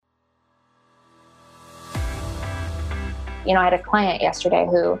I had a client yesterday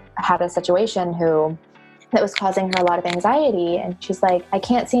who had a situation that was causing her a lot of anxiety. And she's like, I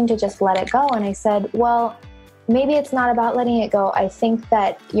can't seem to just let it go. And I said, well, maybe it's not about letting it go. I think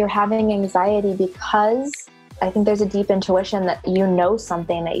that you're having anxiety because I think there's a deep intuition that you know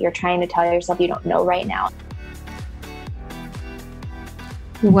something that you're trying to tell yourself you don't know right now.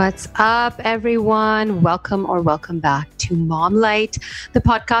 What's up, everyone? Welcome back to Mom Light, the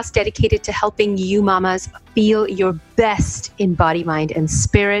podcast dedicated to helping you mamas feel your best in body, mind, and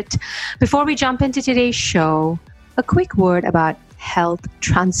spirit. Before we jump into today's show, a quick word about health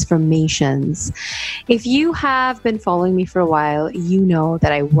transformations. If you have been following me for a while, you know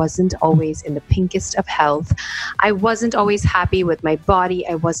that I wasn't always in the pinkest of health. I wasn't always happy with my body.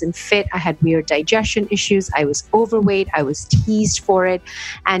 I wasn't fit. I had weird digestion issues. I was overweight. I was teased for it.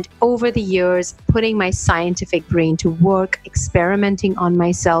 And over the years, putting my scientific brain to work, experimenting on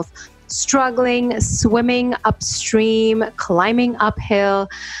myself, struggling, swimming upstream, climbing uphill,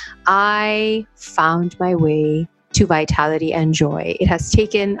 I found my way to vitality and joy. It has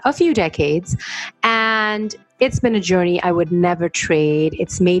taken a few decades and it's been a journey I would never trade.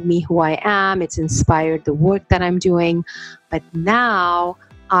 It's made me who I am. It's inspired the work that I'm doing. But now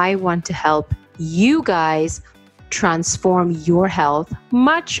I want to help you guys transform your health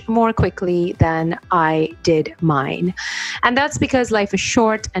much more quickly than I did mine. And that's because life is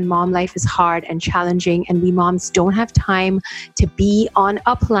short and mom life is hard and challenging, and we moms don't have time to be on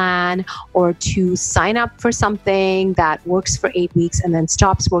a plan or to sign up for something that works for 8 weeks and then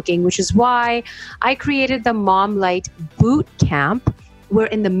stops working, which is why I created the Mom Light Boot Camp. We're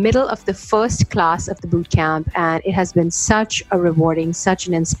in the middle of the first class of the boot camp, and it has been such a rewarding, such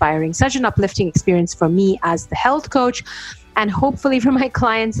an inspiring, such an uplifting experience for me as the health coach, and hopefully for my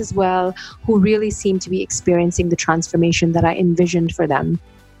clients as well, who really seem to be experiencing the transformation that I envisioned for them.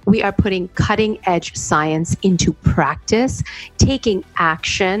 We are putting cutting edge science into practice, taking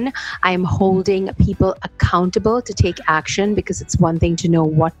action. I'm holding people accountable to take action, because it's one thing to know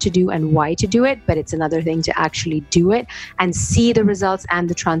what to do and why to do it, but it's another thing to actually do it and see the results and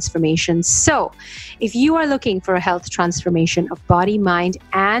the transformation. So if you are looking for a health transformation of body, mind,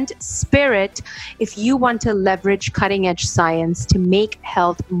 and spirit, if you want to leverage cutting edge science to make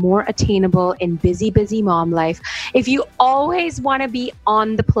health more attainable in busy mom life, if you always want to be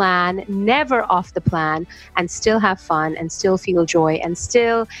on the plan, never off the plan, and still have fun and still feel joy and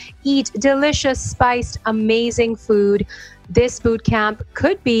still eat delicious, spiced, amazing food, this bootcamp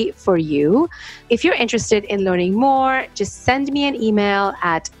could be for you. If you're interested in learning more, just send me an email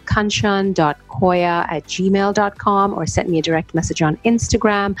at kanchan.koya@gmail.com or send me a direct message on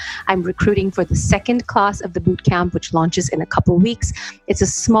Instagram. I'm recruiting for the second class of the bootcamp, which launches in a couple weeks. It's a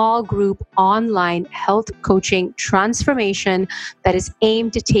small group online health coaching transformation that is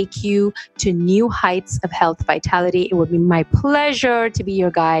aimed to take you to new heights of health vitality. It would be my pleasure to be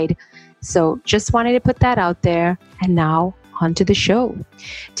your guide. So just wanted to put that out there. And now onto the show.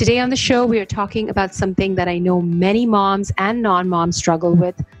 Today on the show, we are talking about something that I know many moms and non-moms struggle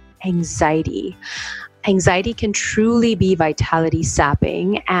with: anxiety. Anxiety can truly be vitality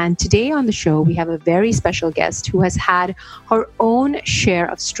sapping. And today on the show, we have a very special guest who has had her own share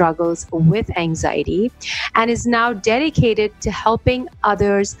of struggles with anxiety and is now dedicated to helping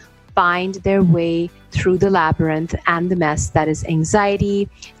others find their way through the labyrinth and the mess that is anxiety,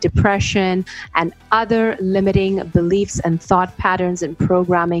 depression, and other limiting beliefs and thought patterns and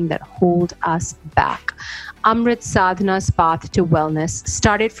programming that hold us back. Amrit Sadhana's path to wellness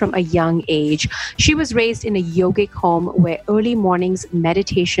started from a young age. She was raised in a yogic home where early mornings,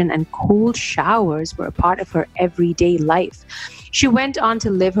 meditation, and cold showers were a part of her everyday life. She went on to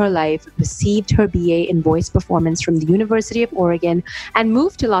live her life, received her BA in voice performance from the University of Oregon, and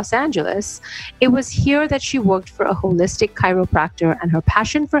moved to Los Angeles. It was here that she worked for a holistic chiropractor, and her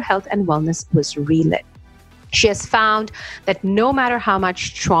passion for health and wellness was relit. She has found that no matter how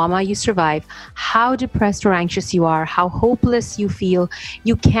much trauma you survive, how depressed or anxious you are, how hopeless you feel,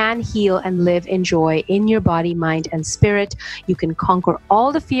 you can heal and live in joy in your body, mind, and spirit. You can conquer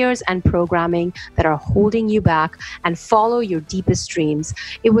all the fears and programming that are holding you back and follow your deepest dreams.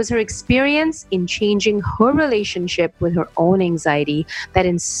 It was her experience in changing her relationship with her own anxiety that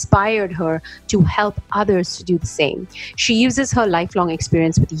inspired her to help others to do the same. She uses her lifelong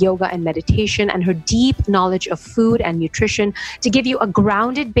experience with yoga and meditation and her deep knowledge of food and nutrition to give you a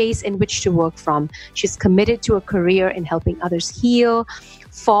grounded base in which to work from. She's committed to a career in helping others heal,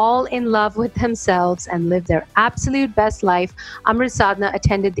 fall in love with themselves and live their absolute best life. Amrit Sadhana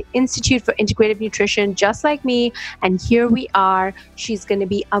attended the Institute for Integrative Nutrition just like me, and here we are. She's going to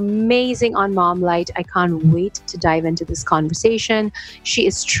be amazing on Mom Light. I can't wait to dive into this conversation. She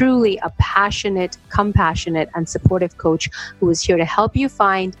is truly a passionate, compassionate, and supportive coach who is here to help you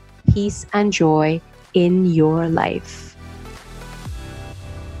find peace and joy in your life.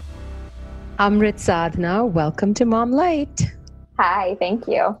 Amrit Sadhana, welcome to Mom Light. Hi, thank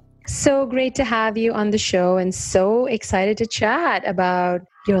you. So great to have you on the show and so excited to chat about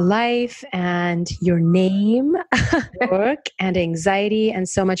your life and your name, work and anxiety and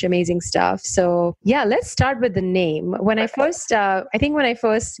so much amazing stuff. So yeah, let's start with the name. When I first, I think when I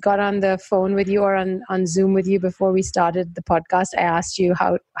first got on the phone with you or on Zoom with you before we started the podcast, I asked you,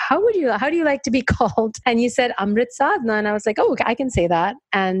 how do you like to be called? And you said Amrit Sadhana. And I was like, oh, okay, I can say that.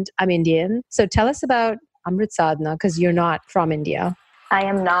 And I'm Indian. So tell us about Amrit Sadhana, because you're not from India. I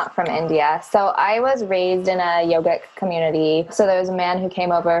am not from India. So I was raised in a yogic community. So there was a man who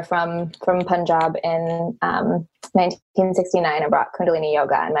came over from Punjab in 1969 and brought Kundalini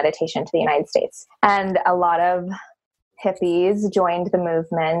yoga and meditation to the United States. And a lot of hippies joined the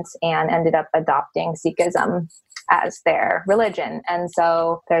movement and ended up adopting Sikhism as their religion. And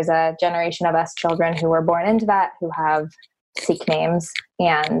so there's a generation of us children who were born into that who have Sikh names.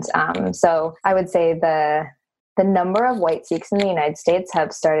 And so I would say the number of white Sikhs in the United States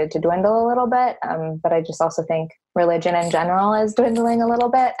have started to dwindle a little bit. But I just also think religion in general is dwindling a little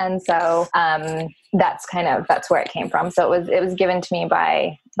bit. And so that's where it came from. So it was given to me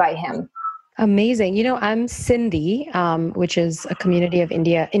by him. Amazing. You know, I'm Sindhi, which is a community of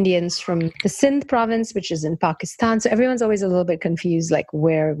Indians from the Sindh province, which is in Pakistan. So everyone's always a little bit confused, like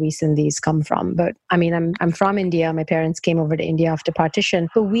where we Sindhis come from. But I mean, I'm from India. My parents came over to India after partition,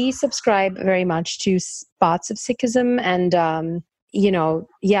 but we subscribe very much to parts of Sikhism. And,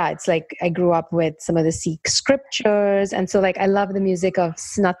 it's like I grew up with some of the Sikh scriptures. And so like, I love the music of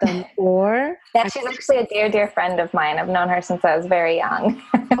Snatam Kaur. Yeah, she's actually a dear, dear friend of mine. I've known her since I was very young.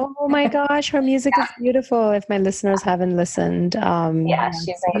 Oh my gosh, her music is beautiful. If my listeners haven't listened.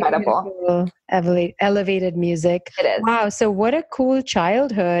 She's incredible. Elevated music. It is. Wow. So what a cool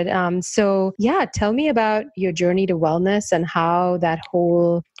childhood. Tell me about your journey to wellness and how that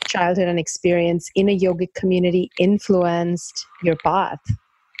whole childhood and experience in a yogic community influenced your path.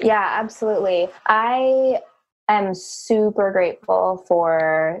 Yeah, absolutely. I am super grateful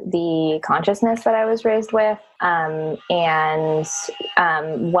for the consciousness that I was raised with, and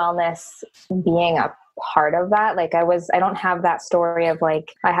wellness being a part of that. Like I don't have that story of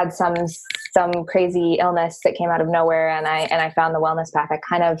like, I had some crazy illness that came out of nowhere and I found the wellness path. I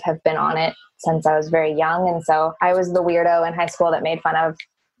kind of have been on it since I was very young. And so I was the weirdo in high school that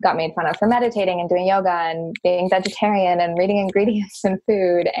got made fun of for meditating and doing yoga and being vegetarian and reading ingredients in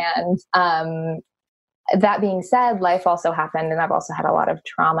food. And, that being said, life also happened and I've also had a lot of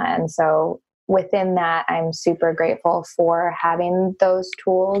trauma. And so within that, I'm super grateful for having those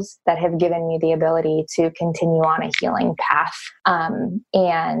tools that have given me the ability to continue on a healing path.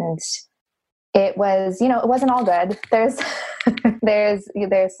 And it was, it wasn't all good. There's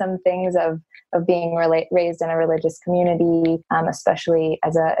some things of being raised in a religious community, especially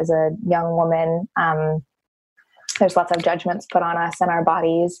as a young woman. There's lots of judgments put on us and our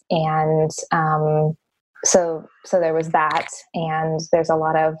bodies. And, so there was that. And there's a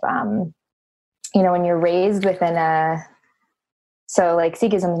lot of, when you're raised within like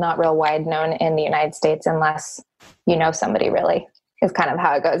Sikhism is not real wide known in the United States unless you know somebody really, is kind of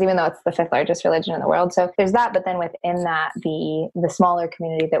how it goes, even though it's the 5th largest religion in the world. So there's that. But then within that, the smaller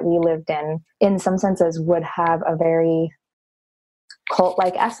community that we lived in some senses would have a very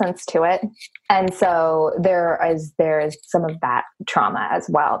cult-like essence to it. And so there is some of that trauma as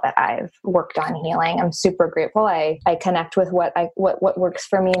well that I've worked on healing. I'm super grateful. I connect with what works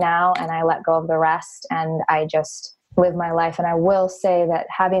for me now, and I let go of the rest, and I just live my life. And I will say that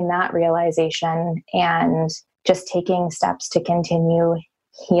having that realization and just taking steps to continue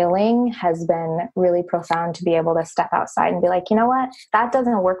healing has been really profound, to be able to step outside and be like, you know what, that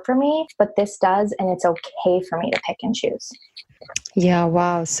doesn't work for me, but this does. And it's okay for me to pick and choose. Yeah.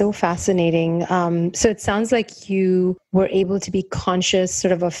 Wow. So fascinating. So it sounds like you were able to be conscious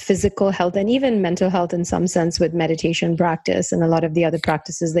sort of physical health and even mental health in some sense with meditation practice and a lot of the other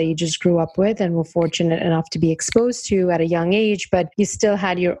practices that you just grew up with and were fortunate enough to be exposed to at a young age, but you still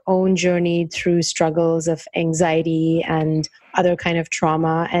had your own journey through struggles of anxiety and other kind of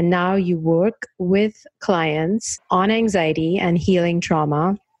trauma. And now you work with clients on anxiety and healing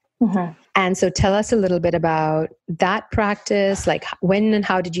trauma. Mm-hmm. And so tell us a little bit about that practice, like when and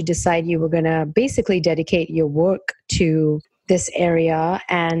how did you decide you were going to basically dedicate your work to this area.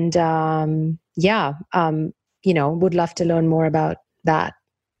 And would love to learn more about that.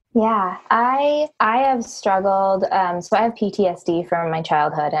 Yeah, I have struggled. So I have PTSD from my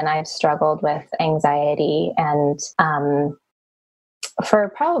childhood, and I've struggled with anxiety and for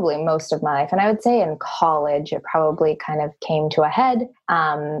probably most of my life. And I would say in college, it probably kind of came to a head.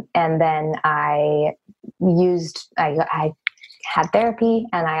 And then I had therapy,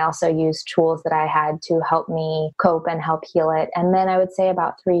 and I also used tools that I had to help me cope and help heal it. And then I would say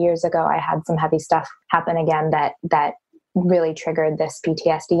about 3 years ago, I had some heavy stuff happen again that really triggered this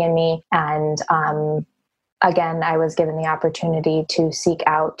PTSD in me. And again, I was given the opportunity to seek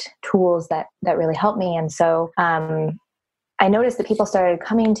out tools that really helped me. And so I noticed that people started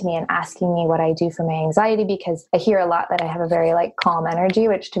coming to me and asking me what I do for my anxiety, because I hear a lot that I have a very calm energy,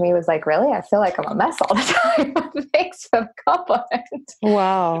 which to me was really, I feel like I'm a mess all the time. Thanks for the compliment.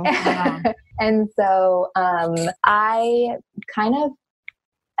 Wow. And so I kind of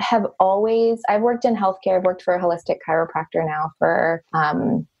have I've worked in healthcare. I've worked for a holistic chiropractor now for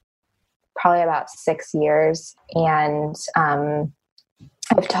probably about 6 years. And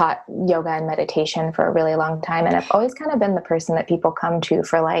I've taught yoga and meditation for a really long time. And I've always kind of been the person that people come to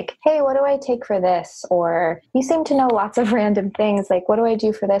for hey, what do I take for this? Or you seem to know lots of random things. What do I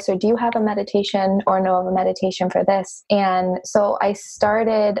do for this? Or do you have a meditation or know of a meditation for this? And so I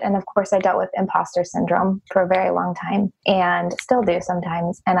started, and of course I dealt with imposter syndrome for a very long time and still do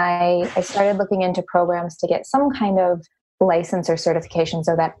sometimes. And I started looking into programs to get some kind of license or certification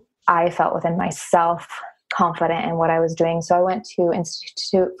so that I felt within myself confident in what I was doing. So I went to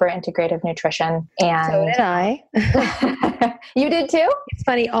Institute for Integrative Nutrition, and so did I. You did too? It's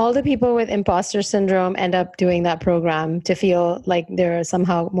funny. All the people with imposter syndrome end up doing that program to feel like they're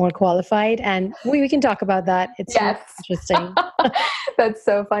somehow more qualified. And we can talk about that. It's yes. Really interesting. That's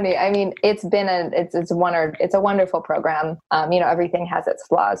so funny. I mean, it's a wonderful program. Everything has its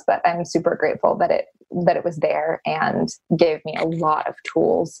flaws, but I'm super grateful that it was there and gave me a lot of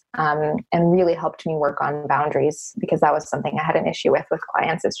tools, and really helped me work on boundaries, because that was something I had an issue with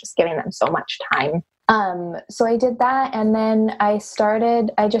clients, is just giving them so much time. So I did that. And then I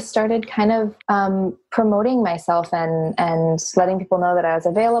just started kind of, promoting myself and letting people know that I was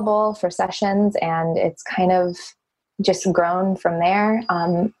available for sessions. And it's kind of just grown from there.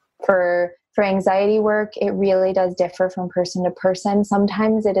 For anxiety work, it really does differ from person to person.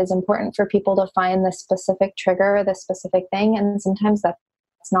 Sometimes it is important for people to find the specific trigger, the specific thing. And sometimes that's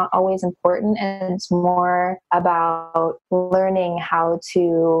not always important. And it's more about learning how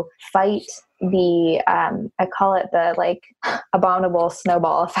to fight I call it the abominable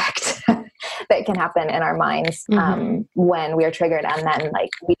snowball effect that can happen in our minds when we are triggered. And then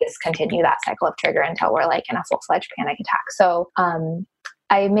we just continue that cycle of trigger until we're in a full-fledged panic attack. So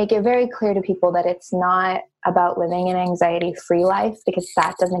I make it very clear to people that it's not about living an anxiety-free life, because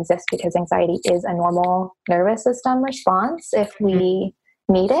that doesn't exist, because anxiety is a normal nervous system response if we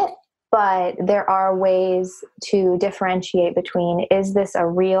need it. But there are ways to differentiate between, is this a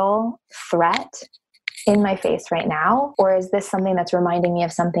real threat in my face right now? Or is this something that's reminding me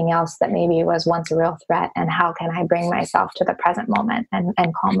of something else that maybe was once a real threat? And how can I bring myself to the present moment and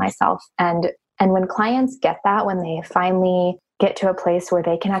calm myself? And when clients get that, when they finally get to a place where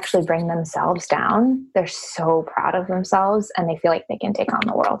they can actually bring themselves down, they're so proud of themselves and they feel like they can take on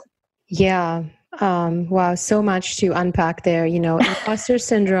the world. Yeah. Wow. So much to unpack there. Imposter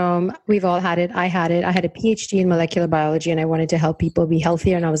syndrome, we've all had it. I had it. I had a PhD in molecular biology and I wanted to help people be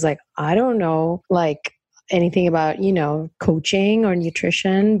healthier. And I was like, I don't know, anything about, coaching or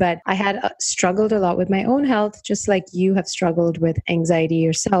nutrition, but I had struggled a lot with my own health, just like you have struggled with anxiety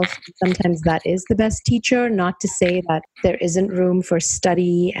yourself. Sometimes that is the best teacher, not to say that there isn't room for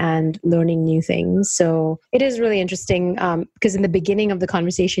study and learning new things. So it is really interesting because in the beginning of the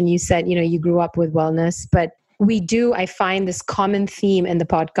conversation, you said, you grew up with wellness, but I find this common theme in the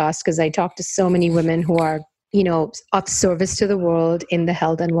podcast because I talk to so many women who are of service to the world in the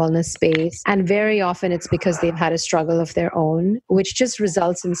health and wellness space. And very often it's because they've had a struggle of their own, which just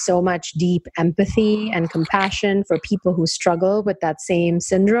results in so much deep empathy and compassion for people who struggle with that same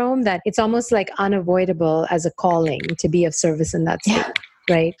syndrome that it's almost unavoidable as a calling to be of service in that space. Yeah.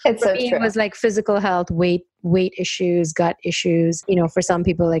 Right. It's so true. It was physical health, weight issues, gut issues. For some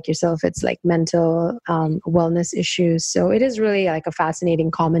people like yourself, it's mental wellness issues. So it is really a fascinating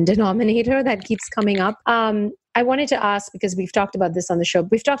common denominator that keeps coming up. I wanted to ask, because we've talked about this on the show.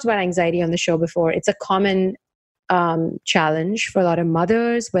 We've talked about anxiety on the show before. It's a common challenge for a lot of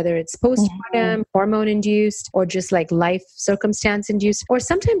mothers, whether it's postpartum, hormone induced, or just life circumstance induced, or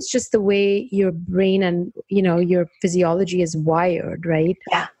sometimes just the way your brain and your physiology is wired, right?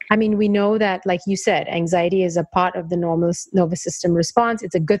 Yeah. I mean, we know that, like you said, anxiety is a part of the normal nervous system response.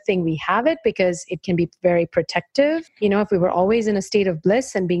 It's a good thing we have it because it can be very protective. If we were always in a state of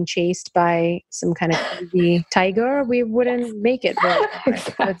bliss and being chased by some kind of crazy tiger, we wouldn't make it very far.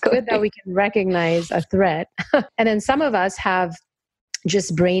 Exactly. So it's good that we can recognize a threat. And then some of us have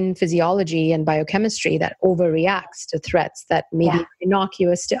just brain physiology and biochemistry that overreacts to threats that may be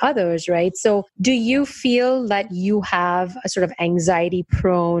innocuous to others, right? So do you feel that you have a sort of anxiety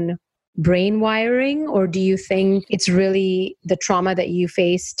prone brain wiring, or do you think it's really the trauma that you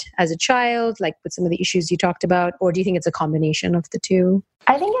faced as a child, like with some of the issues you talked about, or do you think it's a combination of the two?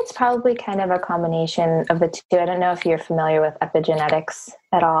 I think it's probably kind of a combination of the two. I don't know if you're familiar with epigenetics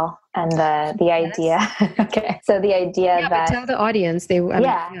at all, and the idea. Okay, so the idea that tell the audience So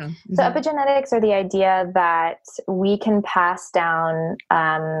epigenetics are the idea that we can pass down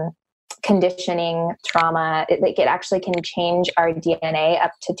conditioning, trauma. It actually can change our DNA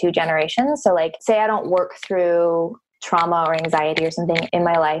up to 2 generations. So like, say I don't work through trauma or anxiety or something in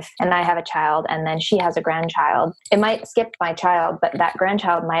my life, and I have a child, and then she has a grandchild. It might skip my child, but that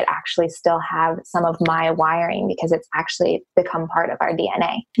grandchild might actually still have some of my wiring because it's actually become part of our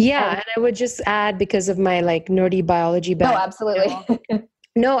DNA. Yeah, and I would just add, because of my like nerdy biology background. Oh, absolutely.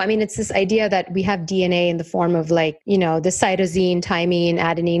 No, I mean, it's this idea that we have DNA in the form of the cytosine, thymine,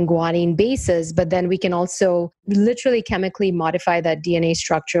 adenine, guanine bases, but then we can also literally chemically modify that DNA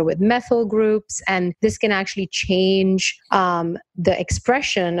structure with methyl groups. And this can actually change the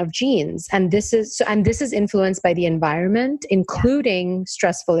expression of genes. And this is influenced by the environment, including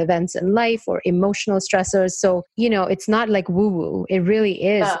stressful events in life or emotional stressors. So, it's not like woo-woo. It really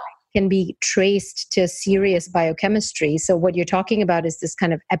is. No. Can be traced to serious biochemistry. So what you're talking about is this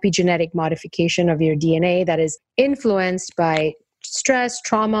kind of epigenetic modification of your DNA that is influenced by stress,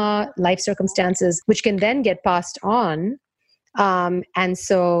 trauma, life circumstances, which can then get passed on. And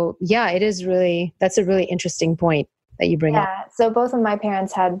so, that's a really interesting point that you bring up. Yeah. So both of my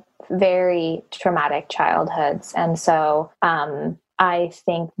parents had very traumatic childhoods. And so, I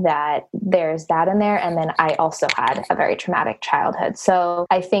think that there's that in there. And then I also had a very traumatic childhood. So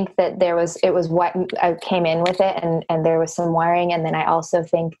I think that it was what I came in with it, and there was some wiring. And then I also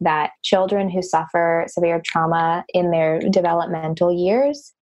think that children who suffer severe trauma in their developmental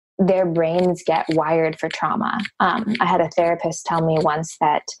years, their brains get wired for trauma. I had a therapist tell me once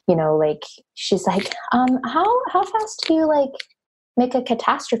that, she's like, how fast do you make a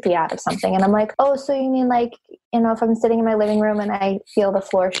catastrophe out of something? And I'm like, oh, so you mean if I'm sitting in my living room and I feel the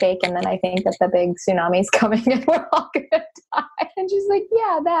floor shake and then I think that the big tsunami's coming and we're all gonna die? And she's like,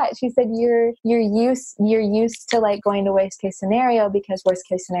 yeah, that. She said, you're used to going to worst case scenario because worst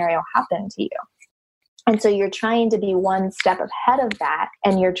case scenario happened to you. And so you're trying to be one step ahead of that,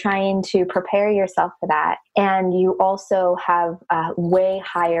 and you're trying to prepare yourself for that. And you also have a way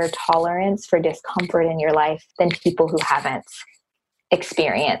higher tolerance for discomfort in your life than people who haven't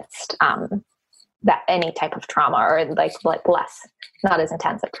experienced that any type of trauma, or less, not as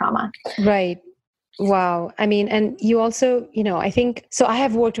intensive trauma. Right. Wow. I mean, and you also, I think, so I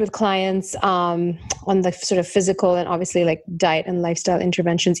have worked with clients on the sort of physical and obviously diet and lifestyle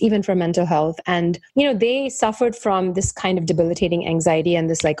interventions, even for mental health. And, they suffered from this kind of debilitating anxiety and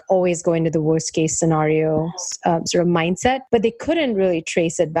this always going to the worst case scenario sort of mindset, but they couldn't really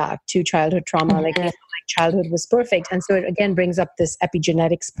trace it back to childhood trauma. Mm-hmm. Childhood was perfect. And so it again brings up this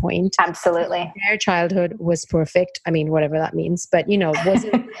epigenetics point. Absolutely. Their childhood was perfect. I mean, whatever that means, but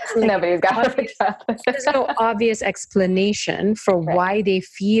wasn't nobody's got perfect childhood. There's no obvious explanation for why they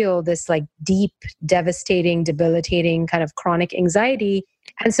feel this deep, devastating, debilitating kind of chronic anxiety.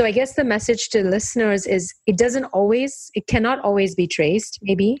 And so I guess the message to listeners is it cannot always be traced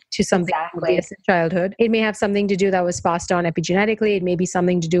maybe to something obvious in childhood. It may have something to do that was passed on epigenetically. It may be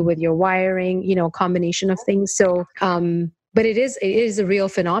something to do with your wiring, combination of things. So, but it is a real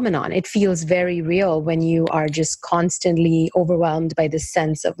phenomenon. It feels very real when you are just constantly overwhelmed by this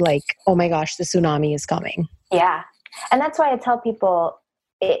sense of oh my gosh, the tsunami is coming. Yeah. And that's why I tell people,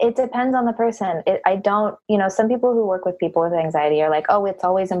 it depends on the person. Some people who work with people with anxiety are like, oh, it's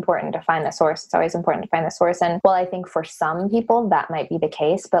always important to find the source. It's always important to find the source. And I think for some people that might be the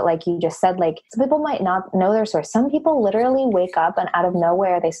case, but like you just said, some people might not know their source. Some people literally wake up and out of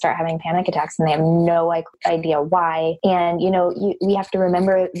nowhere, they start having panic attacks and they have no idea why. And, we have to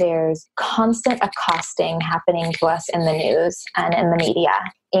remember there's constant accosting happening to us in the news and in the media.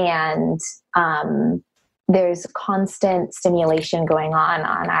 And, there's constant stimulation going on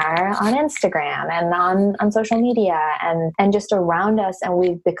Instagram and on social media and just around us. And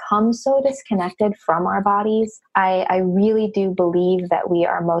we've become so disconnected from our bodies. I really do believe that we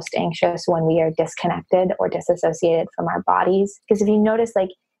are most anxious when we are disconnected or disassociated from our bodies. Because if you notice,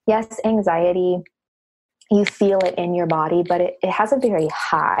 yes, anxiety, you feel it in your body, but it has a very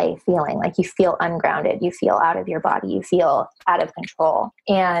high feeling. Like you feel ungrounded, you feel out of your body, you feel out of control.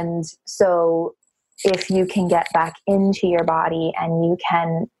 And so if you can get back into your body and you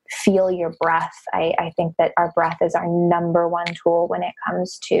can feel your breath, I think that our breath is our number one tool when it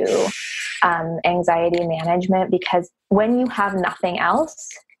comes to anxiety management, because when you have nothing else,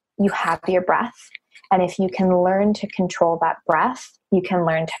 you have your breath. And if you can learn to control that breath, you can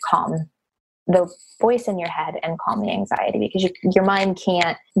learn to calm the voice in your head and calm the anxiety, because your mind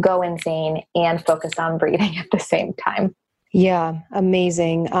can't go insane and focus on breathing at the same time. Yeah,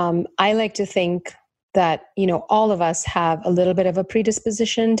 amazing. I like to think that, all of us have a little bit of a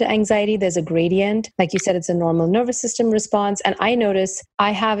predisposition to anxiety. There's a gradient. Like you said, it's a normal nervous system response. And I notice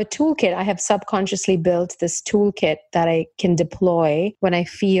I have a toolkit. I have subconsciously built this toolkit that I can deploy when I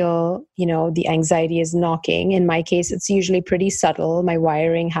feel, the anxiety is knocking. In my case, it's usually pretty subtle. My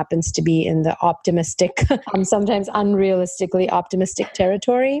wiring happens to be in the optimistic, sometimes unrealistically optimistic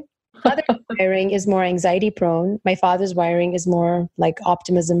territory. Other wiring is more anxiety prone. My father's wiring is more like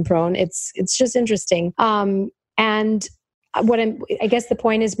optimism prone. It's just interesting. And I guess the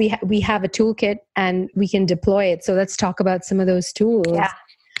point is we have a toolkit and we can deploy it. So let's talk about some of those tools. Yeah,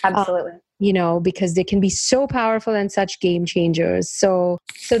 absolutely. Because they can be so powerful and such game changers. So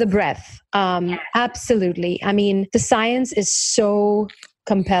the breath, absolutely. I mean, the science is so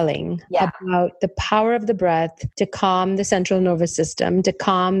compelling about the power of the breath to calm the central nervous system, to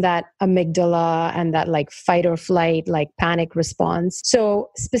calm that amygdala and that like fight or flight, like panic response. So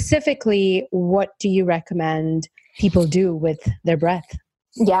specifically, what do you recommend people do with their breath?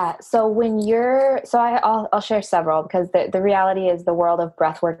 Yeah. So I'll share several, because the reality is the world of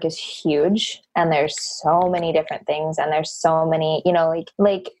breath work is huge, and there's so many different things, and there's so many,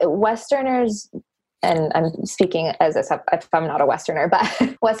 like Westerners, and I'm speaking as if I'm not a Westerner,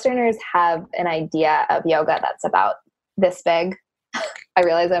 but Westerners have an idea of yoga that's about this big. I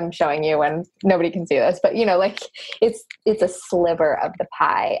realize I'm showing you when nobody can see this, but it's a sliver of the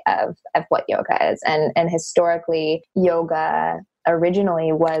pie of what yoga is. And historically, yoga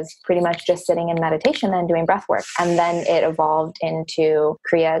originally was pretty much just sitting in meditation and doing breath work. And then it evolved into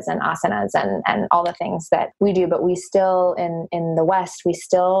kriyas and asanas and all the things that we do. But we still, in the West, we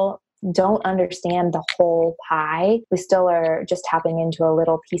still don't understand the whole pie. We still are just tapping into a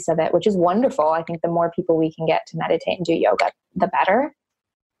little piece of it, which is wonderful. I think the more people we can get to meditate and do yoga, the better.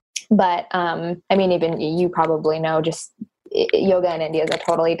 But even you probably know, just yoga in India is a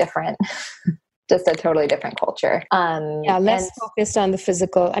totally different just a totally different culture. Less focused on the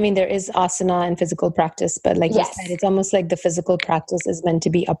physical. I mean, there is asana and physical practice, but like you said, it's almost like the physical practice is meant to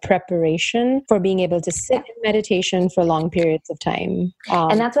be a preparation for being able to sit in meditation for long periods of time.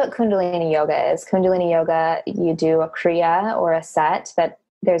 And that's what Kundalini yoga is. Kundalini yoga, you do a kriya or a set that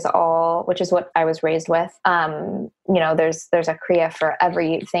which is what I was raised with. There's a kriya for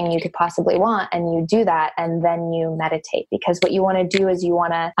everything you could possibly want, and you do that, and then you meditate, because what you want to do is you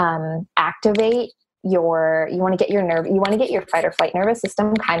want to activate you want to get your fight or flight nervous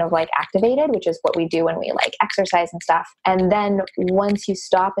system kind of like activated, which is what we do when we like exercise and stuff. And then once you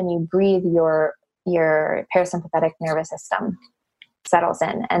stop and you breathe, your parasympathetic nervous system settles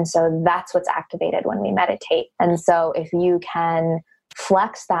in. And so that's what's activated when we meditate. And so if you can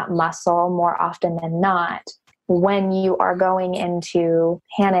flex that muscle more often than not, when you are going into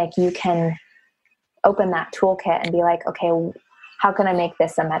panic, you can open that toolkit and be like, okay, how can I make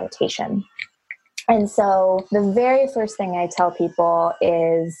this a meditation? And so the very first thing I tell people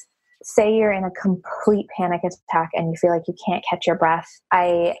is, say you're in a complete panic attack and you feel like you can't catch your breath.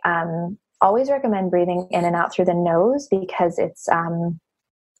 I always recommend breathing in and out through the nose, because it's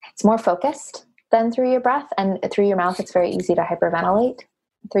more focused than through your breath, and through your mouth, it's very easy to hyperventilate.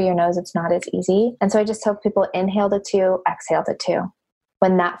 Through your nose, it's not as easy. And so I just tell people, inhale to 2, exhale to 2.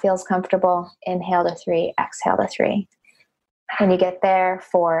 When that feels comfortable, inhale to 3, exhale to 3. When you get there,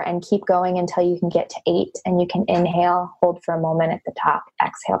 4, and keep going until you can get to 8, and you can inhale, hold for a moment at the top,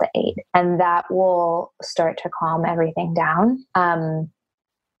 exhale to 8. And that will start to calm everything down.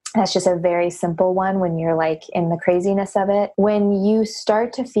 That's just a very simple one when you're like in the craziness of it. When you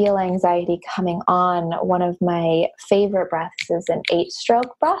start to feel anxiety coming on, one of my favorite breaths is an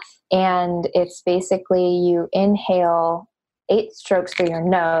 8-stroke breath. And it's basically you inhale 8 strokes through your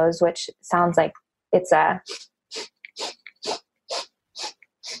nose, which sounds like it's a...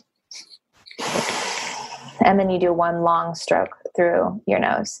 And then you do 1 long stroke through your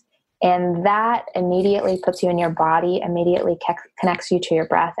nose. And that immediately puts you in your body, immediately connects you to your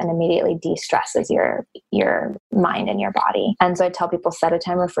breath, and immediately de-stresses your mind and your body. And so I tell people, set a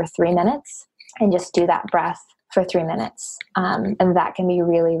timer for 3 minutes and just do that breath for 3 minutes. And that can be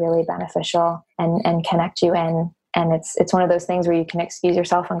really, really beneficial and connect you in. And it's one of those things where you can excuse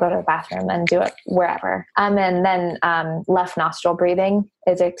yourself and go to the bathroom and do it wherever. And then left nostril breathing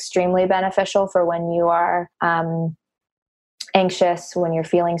is extremely beneficial for when you are anxious, when you're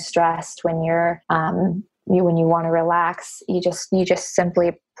feeling stressed, when when you want to relax. You just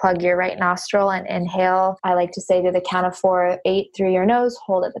simply plug your right nostril and inhale. I like to say to the count of 4, 8 through your nose,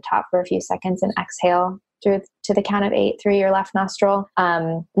 hold at the top for a few seconds, and exhale through to the count of 8 through your left nostril.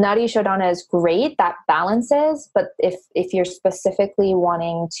 Nadi Shodhana is great. That balances. But if you're specifically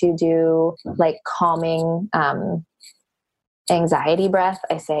wanting to do like calming anxiety breath,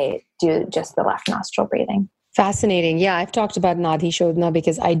 I say do just the left nostril breathing. Fascinating. Yeah, I've talked about Nadi Shodhana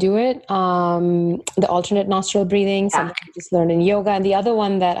because I do it. The alternate nostril breathing, something I just learned in yoga. And the other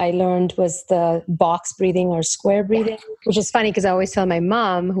one that I learned was the box breathing or square breathing, which is funny because I always tell my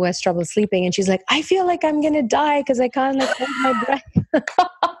mom who has trouble sleeping, and she's like, I feel like I'm going to die because I can't like hold my breath.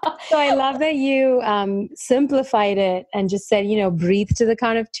 So I love that you simplified it and just said, breathe to the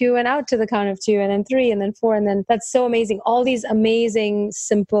count of 2 and out to the count of 2 and then 3 and then 4. And then that's so amazing. All these amazing,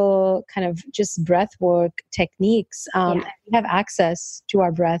 simple kind of just breath work techniques. We have access to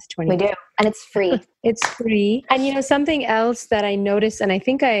our breath 24. We do. And it's free. It's free. And, something else that I noticed, and I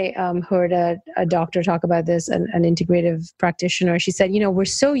think I heard a doctor talk about this, an integrative practitioner. She said, we're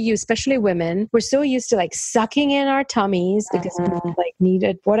so used, especially women, we're so used to like sucking in our tummies because we like need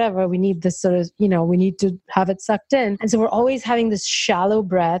it, whatever. We need this sort of, we need to have it sucked in. And so we're always having this shallow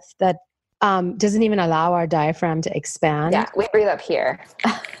breath that doesn't even allow our diaphragm to expand. Yeah, we breathe up here.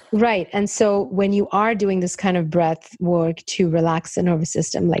 Right. And so when you are doing this kind of breath work to relax the nervous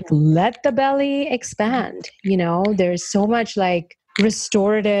system, like let the belly expand, there's so much like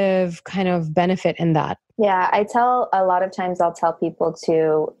restorative kind of benefit in that. Yeah, a lot of times I'll tell people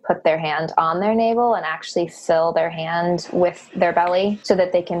to put their hand on their navel and actually fill their hand with their belly so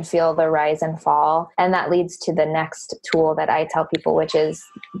that they can feel the rise and fall. And that leads to the next tool that I tell people, which is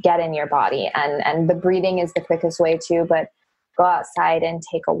get in your body. And the breathing is the quickest way too, but go outside and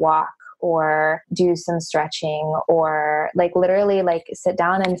take a walk or do some stretching or like literally like sit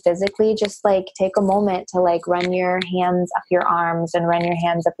down and physically just like take a moment to like run your hands up your arms and run your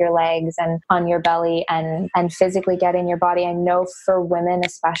hands up your legs and on your belly and physically get in your body. I know for women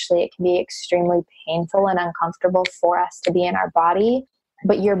especially, it can be extremely painful and uncomfortable for us to be in our body,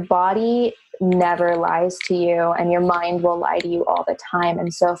 but your body never lies to you and your mind will lie to you all the time.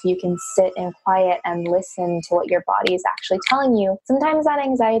 And so if you can sit in quiet and listen to what your body is actually telling you, sometimes that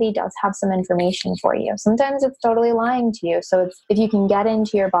anxiety does have some information for you. Sometimes it's totally lying to you. So if you can get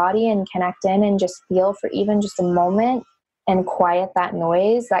into your body and connect in and just feel for even just a moment and quiet that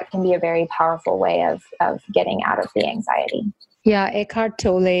noise, that can be a very powerful way of getting out of the anxiety. Yeah, Eckhart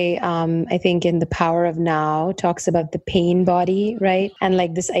Tolle, I think in The Power of Now talks about the pain body, right? And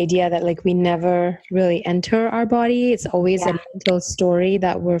like this idea that like we never really enter our body. It's always a mental story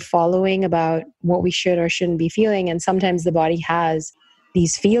that we're following about what we should or shouldn't be feeling. And sometimes the body has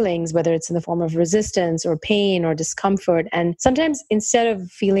these feelings, whether it's in the form of resistance or pain or discomfort. And sometimes instead of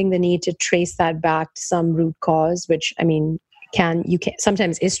feeling the need to trace that back to some root cause, which I mean,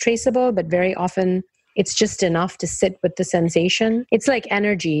 sometimes is traceable, but very often it's just enough to sit with the sensation. It's like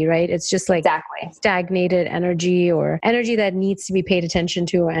energy, right? It's just like stagnated energy or energy that needs to be paid attention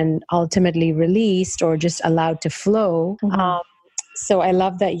to and ultimately released or just allowed to flow. So I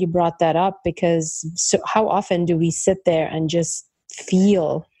love that you brought that up because how often do we sit there and just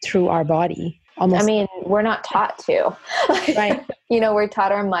feel through our body? I mean, we're not taught to. Right. We're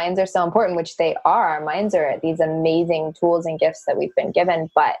taught our minds are so important, which they are. Our minds are these amazing tools and gifts that we've been given,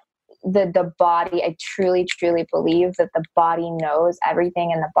 but the body, I truly, truly believe that the body knows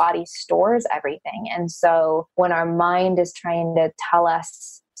everything and the body stores everything. And so when our mind is trying to tell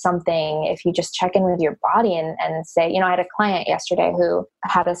us something, if you just check in with your body and say, I had a client yesterday who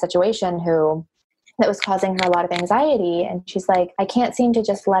had a situation that was causing her a lot of anxiety. And she's like, I can't seem to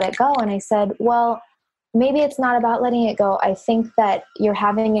just let it go. And I said, well, maybe it's not about letting it go. I think that you're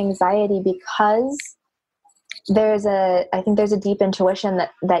having anxiety because there's a deep intuition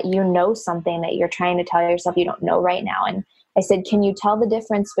that something that you're trying to tell yourself you don't know right now. And I said, can you tell the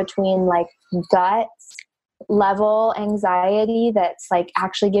difference between like gut level anxiety that's like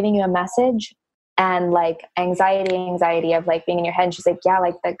actually giving you a message and like anxiety of like being in your head? And she's like, yeah,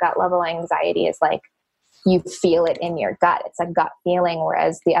 like the gut level anxiety is like, you feel it in your gut. It's a gut feeling.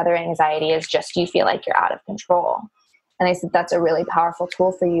 Whereas the other anxiety is just, you feel like you're out of control. And I said, that's a really powerful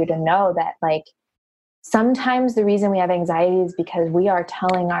tool for you to know that like, sometimes the reason we have anxiety is because we are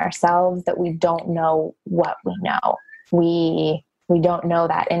telling ourselves that we don't know what we know. We we don't know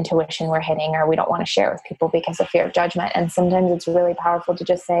that intuition we're hitting, or we don't want to share with people because of fear of judgment. And sometimes it's really powerful to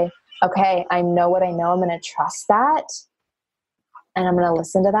just say, okay, I know what I know. I'm going to trust that. And I'm going to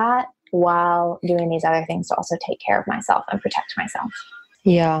listen to that while doing these other things to also take care of myself and protect myself.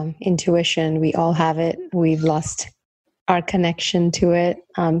 Yeah. Intuition. We all have it. We've lost our connection to it.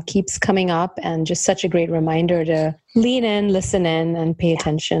 Keeps coming up, and just such a great reminder to lean in, listen in, and pay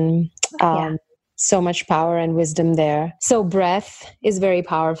attention. So much power and wisdom there. So breath is very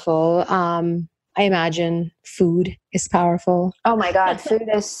powerful. I imagine food is powerful. Oh my God, food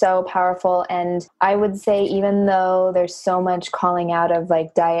is so powerful. And I would say, even though there's so much calling out of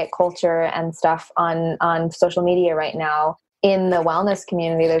like diet culture and stuff on social media right now, in the wellness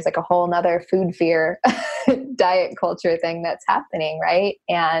community, there's like a whole nother food fear diet culture thing that's happening, right?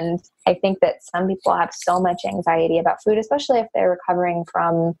 And I think that some people have so much anxiety about food, especially if they're recovering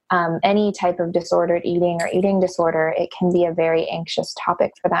from any type of disordered eating or eating disorder. It can be a very anxious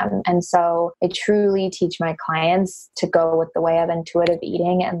topic for them. And so I truly teach my clients to go with the way of intuitive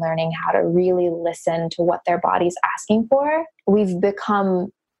eating and learning how to really listen to what their body's asking for. We've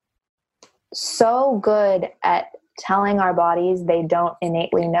become so good at telling our bodies they don't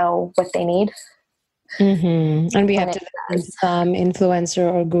innately know what they need. Mm-hmm. And we have to listen to some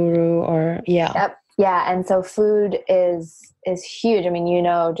influencer or guru or Yep. Yeah. And so food is huge. I mean,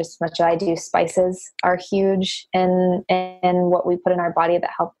 just as much as I do, spices are huge in what we put in our body that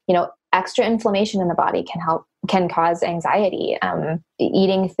help, extra inflammation in the body can cause anxiety.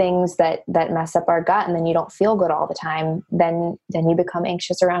 Eating things that mess up our gut, and then you don't feel good all the time, then you become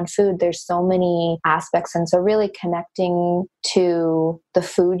anxious around food. There's so many aspects. And so really connecting to the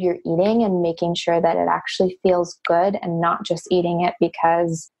food you're eating and making sure that it actually feels good, and not just eating it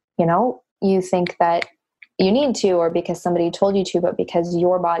because, you think that you need to, or because somebody told you to, but because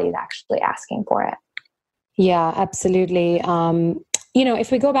your body is actually asking for it. Yeah, absolutely.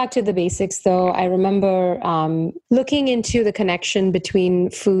 If we go back to the basics, though, I remember looking into the connection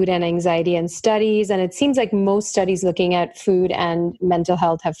between food and anxiety and studies. And it seems like most studies looking at food and mental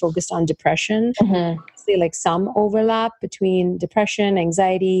health have focused on depression. Mm-hmm. Like some overlap between depression,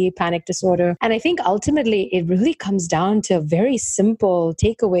 anxiety, panic disorder. And I think ultimately it really comes down to very simple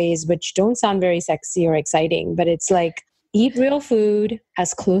takeaways, which don't sound very sexy or exciting, but it's like, eat real food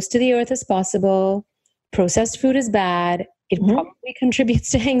as close to the earth as possible. Processed food is bad. It probably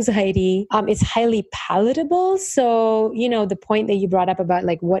contributes to anxiety. It's highly palatable. So, the point that you brought up about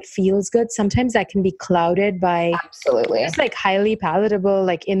like what feels good, sometimes that can be clouded by absolutely just like highly palatable,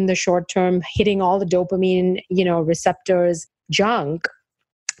 like in the short term, hitting all the dopamine, receptors junk.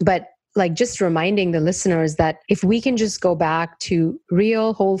 But like just reminding the listeners that if we can just go back to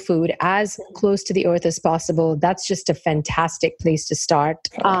real whole food as close to the earth as possible, that's just a fantastic place to start.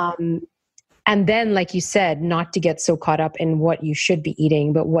 And then, like you said, not to get so caught up in what you should be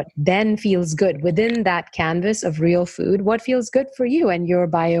eating, but what then feels good within that canvas of real food, what feels good for you and your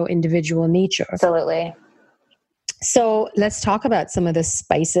bio-individual nature. Absolutely. So let's talk about some of the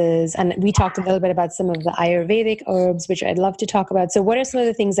spices. And we talked a little bit about some of the Ayurvedic herbs, which I'd love to talk about. So what are some of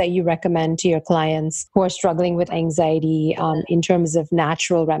the things that you recommend to your clients who are struggling with anxiety in terms of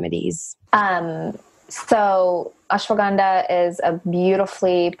natural remedies? So ashwagandha is a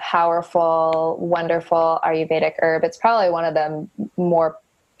beautifully powerful, wonderful Ayurvedic herb. It's probably one of the more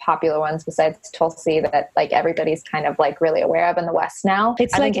popular ones besides Tulsi that like everybody's kind of like really aware of in the West now.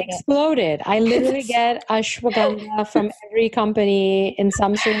 It's like exploded. I literally get ashwagandha from every company in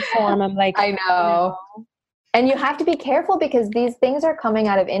some sort of form. I'm like, I know. And you have to be careful because these things are coming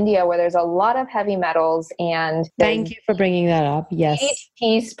out of India where there's a lot of heavy metals, and thank you for bringing that up. Yes.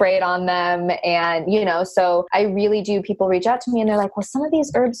 DHT sprayed on them. And, so I really do, people reach out to me and they're like, well, some of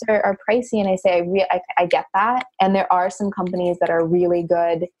these herbs are pricey. And I say, I get that. And there are some companies that are really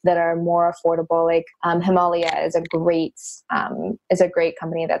good, that are more affordable. Like Himalaya is a great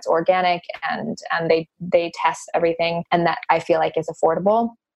company that's organic and they test everything, and that I feel like is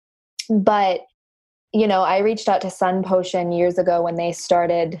affordable. But I reached out to Sun Potion years ago when they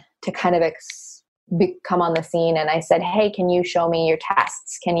started to kind of come on the scene. And I said, hey, can you show me your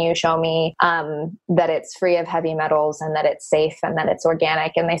tests? Can you show me that it's free of heavy metals and that it's safe and that it's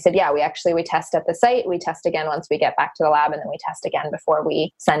organic? And they said, yeah, we test at the site. We test again once we get back to the lab, and then we test again before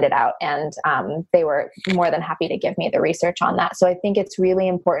we send it out. And they were more than happy to give me the research on that. So I think it's really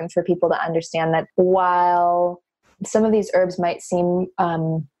important for people to understand that while some of these herbs might seem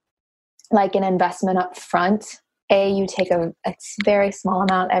like an investment up front, A, you take a very small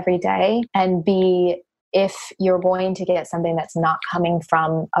amount every day, and B, if you're going to get something that's not coming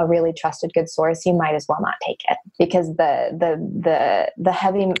from a really trusted good source, you might as well not take it, because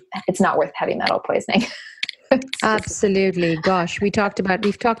it's not worth heavy metal poisoning. Absolutely. Gosh, we've talked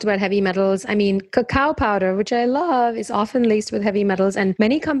about heavy metals. I mean, cacao powder, which I love, is often laced with heavy metals, and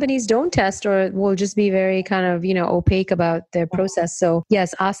many companies don't test or will just be very kind of, opaque about their process. So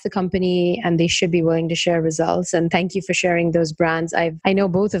yes, ask the company and they should be willing to share results. And thank you for sharing those brands. I know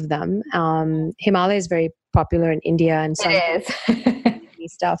both of them. Himalaya is very popular in India and it is.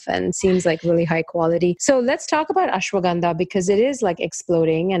 stuff and seems like really high quality. So let's talk about ashwagandha because it is like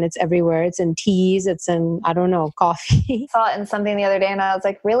exploding and it's everywhere. It's in teas, it's in, I don't know, coffee. I saw it in something the other day and I was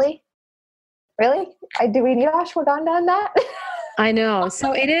like, really? Do we need ashwagandha in that? I know.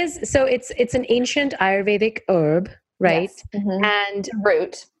 So it is. So it's an ancient Ayurvedic herb, right? Yes. Mm-hmm. And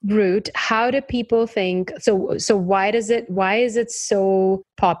root. How do people think? So why is it so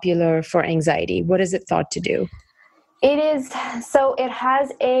popular for anxiety? What is it thought to do? It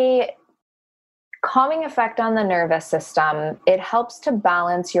has a calming effect on the nervous system. It helps to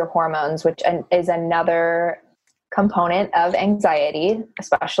balance your hormones, which is another component of anxiety,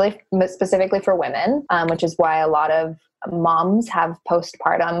 specifically for women, which is why a lot of moms have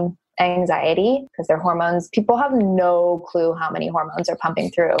postpartum anxiety because their hormones, people have no clue how many hormones are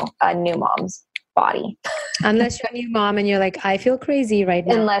pumping through a new mom's body. Unless you're a new mom and you're like, I feel crazy right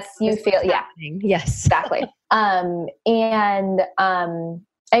now. Unless you feel, yeah. Yes. Exactly.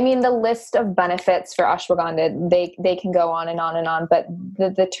 I mean, the list of benefits for ashwagandha, they can go on and on and on, but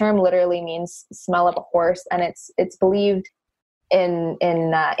the term literally means smell of a horse. And it's believed in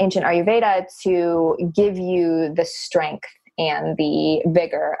ancient Ayurveda to give you the strength and the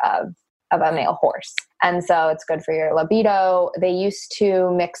vigor of a male horse. And so it's good for your libido. They used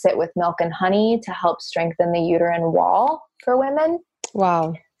to mix it with milk and honey to help strengthen the uterine wall for women.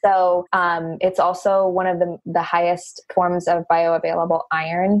 Wow. So it's also one of the highest forms of bioavailable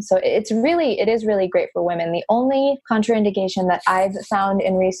iron. So it is really great for women. The only contraindication that I've found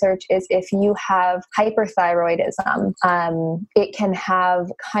in research is if you have hyperthyroidism. It can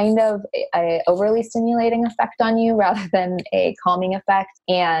have kind of a overly stimulating effect on you rather than a calming effect,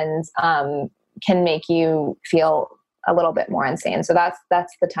 and can make you feel a little bit more insane. So that's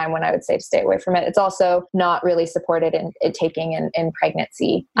the time when I would say to stay away from it. It's also not really supported in taking in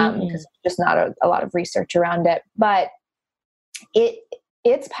pregnancy because there's just not a lot of research around it. But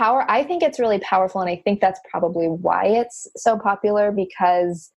its power, I think it's really powerful. And I think that's probably why it's so popular,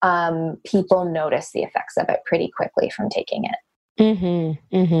 because people notice the effects of it pretty quickly from taking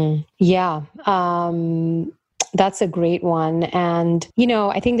it. Yeah. That's a great one. And,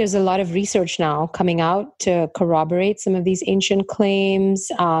 I think there's a lot of research now coming out to corroborate some of these ancient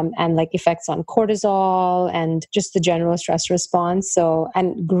claims, and like effects on cortisol and just the general stress response. So,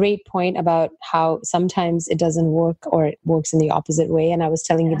 and great point about how sometimes it doesn't work or it works in the opposite way. And I was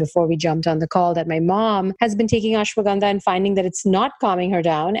telling you before we jumped on the call that my mom has been taking ashwagandha and finding that it's not calming her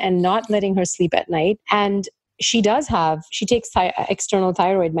down and not letting her sleep at night. And she takes external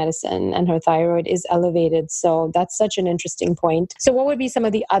thyroid medicine and her thyroid is elevated. So that's such an interesting point. So what would be some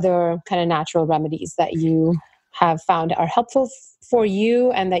of the other kind of natural remedies that you have found are helpful for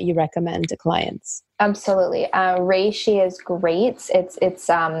you and that you recommend to clients? Absolutely. Reishi is great. It's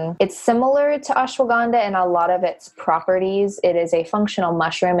similar to ashwagandha in a lot of its properties. It is a functional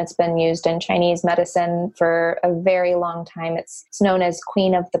mushroom. It's been used in Chinese medicine for a very long time. It's known as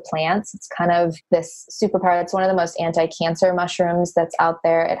queen of the plants. It's kind of this superpower. It's one of the most anti-cancer mushrooms that's out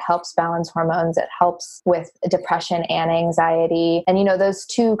there. It helps balance hormones. It helps with depression and anxiety. And, those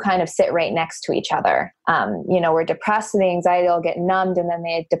two kind of sit right next to each other. We're depressed and the anxiety will get numbed, and then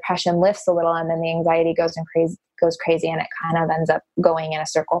the depression lifts a little and then the anxiety goes crazy, and it kind of ends up going in a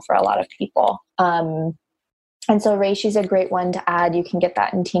circle for a lot of people. And so reishi is a great one to add. You can get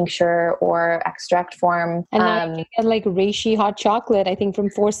that in tincture or extract form. And now you can get like reishi hot chocolate, I think from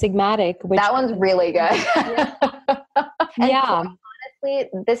Four Sigmatic. That one's really good. Yeah. Honestly,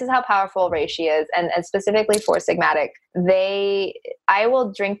 this is how powerful reishi is, and specifically Four Sigmatic. I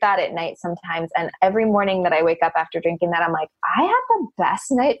will drink that at night sometimes, and every morning that I wake up after drinking that, I'm like, I had the best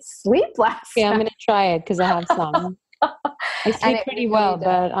night's sleep last night. I'm going to try it because I have some. I sleep pretty well,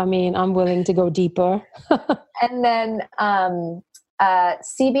 but I mean, I'm willing to go deeper. And then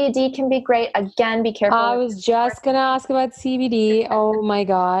CBD can be great. Again, be careful. I was just going to ask about CBD. Oh my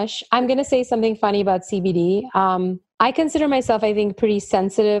gosh. I'm going to say something funny about CBD. I consider myself, I think, pretty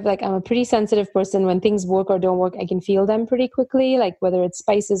sensitive. Like I'm a pretty sensitive person. When things work or don't work, I can feel them pretty quickly. Like whether it's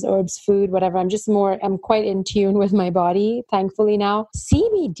spices, herbs, food, whatever. I'm quite in tune with my body, thankfully now.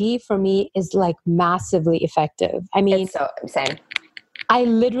 CBD for me is like massively effective. I mean, it's so same. I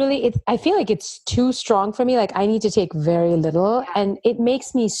feel like it's too strong for me. Like I need to take very little, and it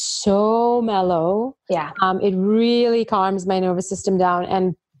makes me so mellow. Yeah. It really calms my nervous system down.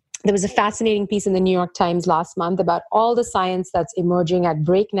 And there was a fascinating piece in the New York Times last month about all the science that's emerging at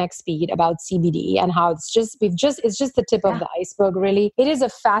breakneck speed about CBD and how it's just the tip of the iceberg, really. It is a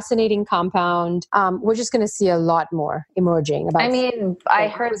fascinating compound. We're just going to see a lot more emerging about I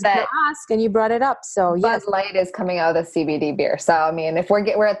heard that ask and you brought it up. So Bud Light is coming out of the CBD beer. So, I mean, if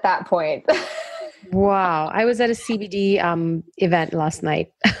we're at that point. Wow. I was at a CBD event last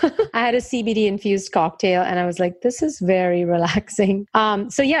night. I had a CBD infused cocktail and I was like, this is very relaxing.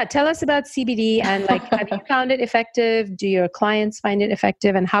 So yeah, tell us about CBD and like, have you found it effective? Do your clients find it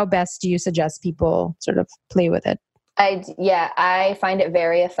effective? And how best do you suggest people sort of play with it? I find it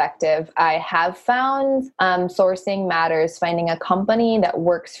very effective. I have found sourcing matters. Finding a company that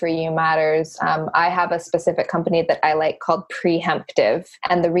works for you matters. I have a specific company that I like called Prehemptive.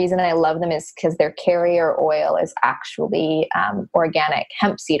 And the reason I love them is because their carrier oil is actually organic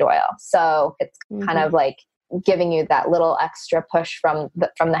hemp seed oil. So it's kind of like giving you that little extra push from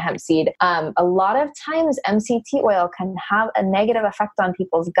the hemp seed. A lot of times MCT oil can have a negative effect on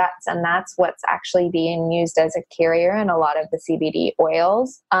people's guts, and that's what's actually being used as a carrier in a lot of the CBD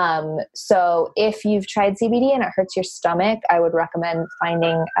oils. So if you've tried CBD and it hurts your stomach, I would recommend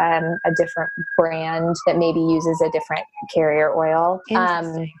finding a different brand that maybe uses a different carrier oil.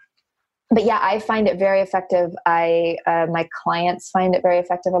 But yeah, I find it very effective. My clients find it very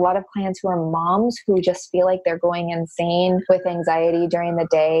effective. A lot of clients who are moms who just feel like they're going insane with anxiety during the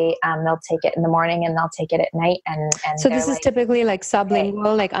day, they'll take it in the morning and they'll take it at night. And so this is typically like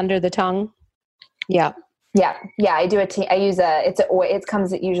sublingual, like under the tongue. Yeah. Yeah. I do it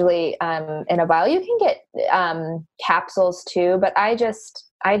comes usually in a vial. You can get capsules too, but I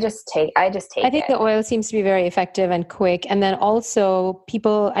take I think the oil seems to be very effective and quick. And then also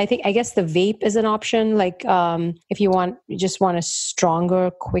I guess the vape is an option. Like if you just want a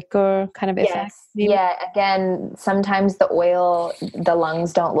stronger, quicker kind of effect. Maybe? Yeah. Again, sometimes the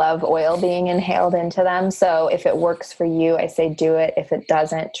lungs don't love oil being inhaled into them. So if it works for you, I say do it. If it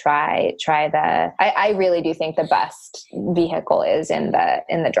doesn't, try I really do think the best vehicle is in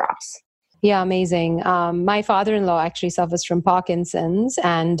the drops. Yeah, amazing. My father-in-law actually suffers from Parkinson's,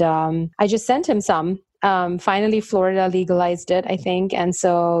 and I just sent him some. Finally, Florida legalized it, I think, and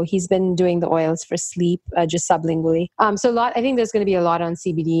so he's been doing the oils for sleep, just sublingually. So I think there's going to be a lot on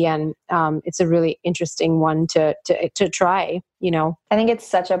CBD, and it's a really interesting one to try. I think it's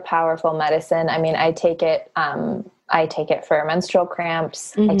such a powerful medicine. I mean, I take it for menstrual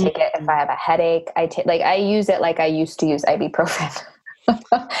cramps. Mm-hmm. I take it if I have a headache. I use it like I used to use ibuprofen.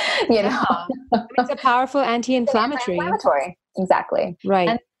 It's a powerful anti-inflammatory. Exactly.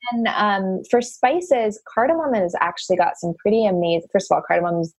 Right. And for spices, cardamom has actually got some pretty amazing. First of all,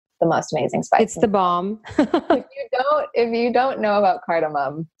 cardamom is the most amazing spice. It's the bomb. If you don't know about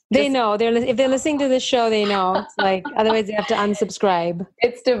cardamom, they know. If they're listening to this show, they know. It's like otherwise they have to unsubscribe.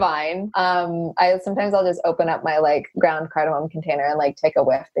 It's divine. Sometimes I'll just open up my ground cardamom container and take a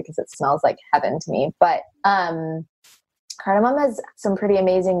whiff because it smells like heaven to me. But cardamom has some pretty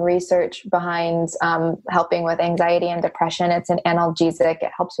amazing research behind helping with anxiety and depression. It's an analgesic.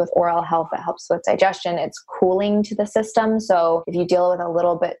 It helps with oral health. It helps with digestion. It's cooling to the system. So if you deal with a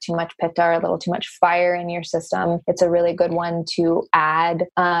little bit too much pitta or a little too much fire in your system, it's a really good one to add.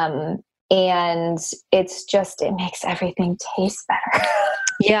 And it makes everything taste better.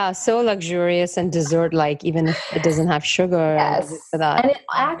 Yeah, so luxurious and dessert-like, even if it doesn't have sugar. Yes. For that. And it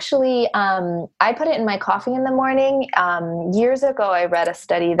actually, I put it in my coffee in the morning. Years ago, I read a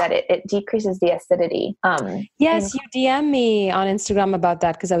study that it decreases the acidity. Yes, you DM me on Instagram about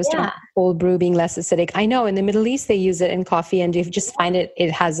that because I was talking about cold brew being less acidic. I know in the Middle East, they use it in coffee and you just find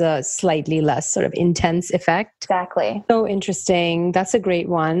it has a slightly less sort of intense effect. Exactly. So interesting. That's a great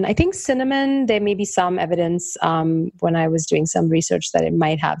one. I think cinnamon, there may be some evidence when I was doing some research that it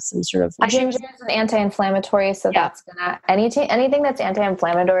might have some sort of... Ginger is an anti-inflammatory, so that's gonna... Anything that's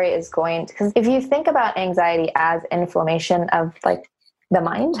anti-inflammatory is going... Because if you think about anxiety as inflammation of the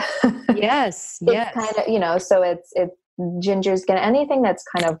mind... Yes, so yes. It's kind of, so it's ginger's gonna... Anything that's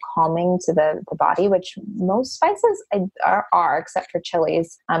kind of calming to the body, which most spices are except for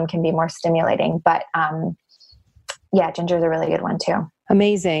chilies, can be more stimulating. But ginger's a really good one too.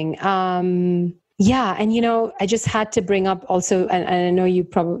 Amazing. Yeah. And, I just had to bring up also, and I know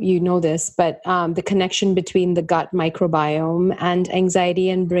you know this, but the connection between the gut microbiome and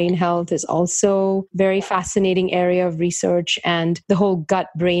anxiety and brain health is also very fascinating area of research. And the whole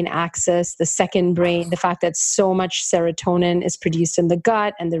gut-brain axis, the second brain, the fact that so much serotonin is produced in the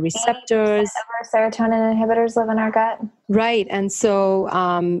gut and the receptors. Serotonin inhibitors live in our gut. Right. And so,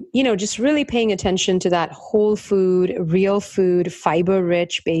 just really paying attention to that whole food, real food, fiber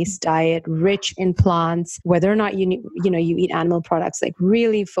rich based diet, rich in plants, whether or not you eat animal products, like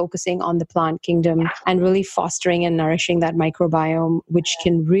really focusing on the plant kingdom and really fostering and nourishing that microbiome, which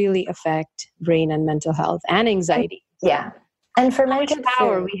can really affect brain and mental health and anxiety. Yeah. And fermented how much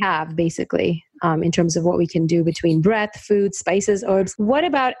power food. we have, basically, in terms of what we can do between breath, food, spices, herbs. What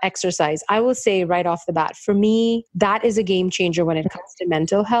about exercise? I will say right off the bat, for me, that is a game changer when it comes to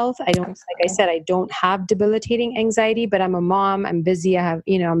mental health. Like I said, I don't have debilitating anxiety, but I'm a mom, I'm busy,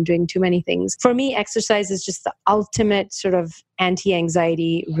 I'm doing too many things. For me, exercise is just the ultimate sort of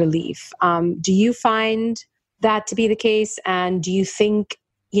anti-anxiety relief. Do you find that to be the case? And do you think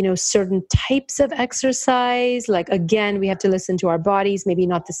certain types of exercise, like, again, we have to listen to our bodies, maybe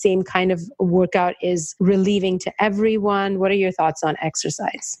not the same kind of workout is relieving to everyone? What are your thoughts on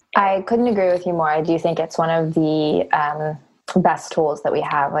exercise? I couldn't agree with you more. I do think it's one of the best tools that we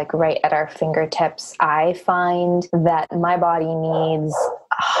have, like right at our fingertips. I find that my body needs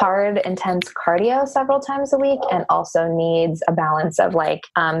hard, intense cardio several times a week, and also needs a balance of like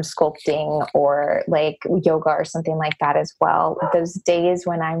sculpting or like yoga or something like that as well. Those days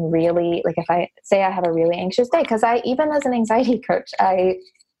when I'm really, like, if I say I have a really anxious day, because even as an anxiety coach, I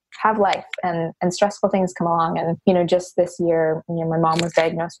have life and stressful things come along. And, just this year, my mom was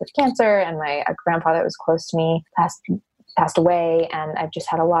diagnosed with cancer, and my grandfather that was close to me passed away, and I've just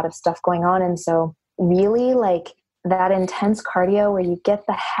had a lot of stuff going on. And so really, like, that intense cardio where you get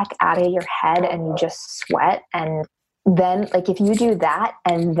the heck out of your head and you just sweat, and then, like, if you do that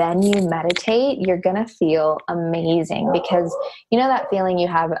and then you meditate, you're gonna feel amazing, because that feeling you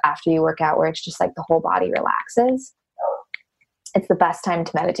have after you work out where it's just like the whole body relaxes. It's the best time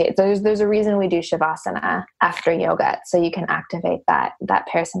to meditate. So there's a reason we do Shavasana after yoga, so you can activate that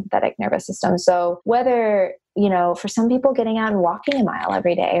parasympathetic nervous system. So whether, for some people, getting out and walking a mile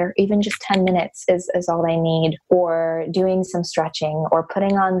every day, or even just 10 minutes is all they need, or doing some stretching, or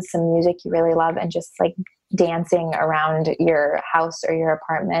putting on some music you really love and just like dancing around your house or your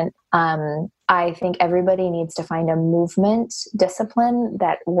apartment. I think everybody needs to find a movement discipline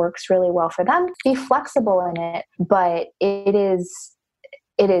that works really well for them. Be flexible in it, but it is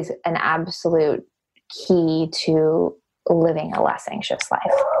an absolute key to living a less anxious life.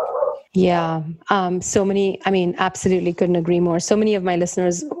 Yeah. Absolutely couldn't agree more. So many of my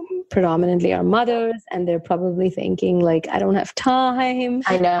listeners predominantly are mothers, and they're probably thinking like, I don't have time.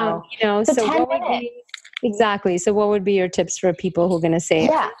 I know. So 10 minutes. Exactly. So what would be your tips for people who are going to say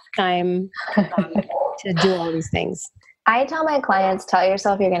time to do all these things? I tell my clients, tell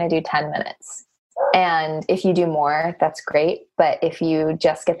yourself you're going to do 10 minutes. And if you do more, that's great. But if you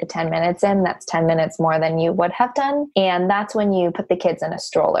just get the 10 minutes in, that's 10 minutes more than you would have done. And that's when you put the kids in a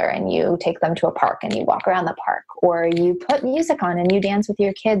stroller and you take them to a park and you walk around the park, or you put music on and you dance with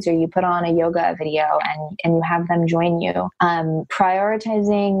your kids, or you put on a yoga video and you have them join you.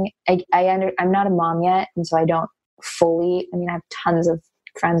 Prioritizing, I'm not a mom yet, and so I don't fully, I have tons of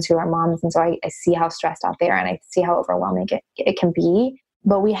friends who are moms, and so I see how stressed out they are, and I see how overwhelming it can be.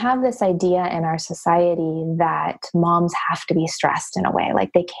 But we have this idea in our society that moms have to be stressed in a way,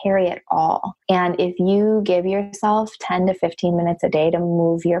 like they carry it all. And if you give yourself 10 to 15 minutes a day to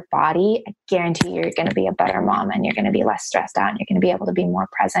move your body, I guarantee you're going to be a better mom, and you're going to be less stressed out, and you're going to be able to be more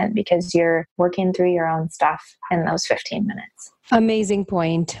present because you're working through your own stuff in those 15 minutes. Amazing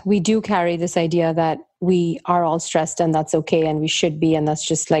point. We do carry this idea that we are all stressed and that's okay, and we should be, and that's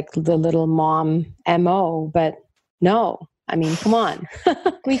just like the little mom MO, but no. Come on.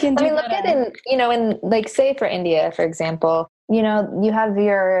 We can do look at it, in like, say for India, for example, you have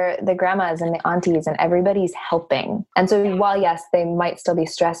the grandmas and the aunties and everybody's helping. And so while, yes, they might still be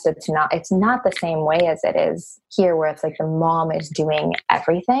stressed, it's not the same way as it is here, where it's like the mom is doing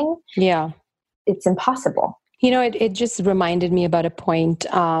everything. Yeah. It's impossible. It just reminded me about a point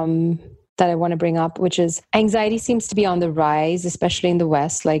that I want to bring up, which is anxiety seems to be on the rise, especially in the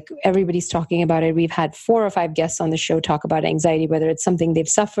West. Like, everybody's talking about it. We've had 4 or 5 guests on the show talk about anxiety, whether it's something they've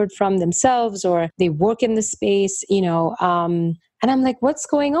suffered from themselves or they work in the space, and I'm like, what's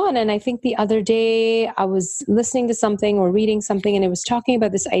going on? And I think the other day I was listening to something or reading something, and it was talking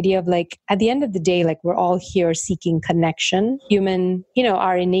about this idea of like, at the end of the day, like, we're all here seeking connection. Human,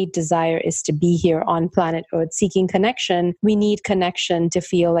 our innate desire is to be here on planet Earth seeking connection. We need connection to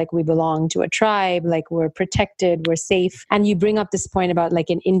feel like we belong to a tribe, like we're protected, we're safe. And you bring up this point about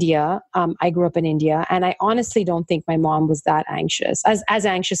like in India, I grew up in India, and I honestly don't think my mom was that anxious, as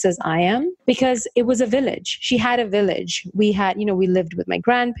anxious as I am, because it was a village. She had a village. We had, we lived with my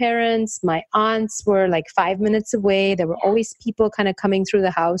grandparents. My aunts were like 5 minutes away. There were always people kind of coming through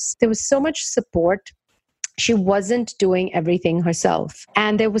the house. There was so much support. she wasn't doing everything herself.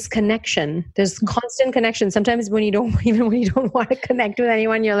 And there was connection. There's constant connection. Sometimes when you don't want to connect with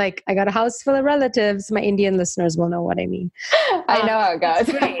anyone, you're like, I got a house full of relatives. My Indian listeners will know what I mean. I know how it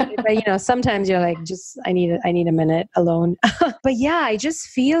goes. But sometimes you're like, I need a minute alone. But yeah, I just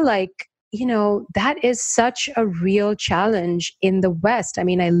feel like, that is such a real challenge in the West. I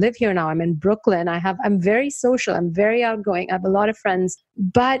mean, I live here now. I'm in Brooklyn. I'm very social. I'm very outgoing. I have a lot of friends,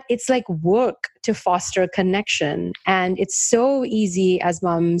 but it's like work to foster connection. And it's so easy as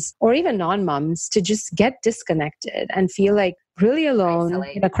moms or even non-moms to just get disconnected and feel like really alone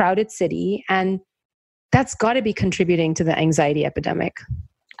Isolated. in a crowded city. And that's got to be contributing to the anxiety epidemic.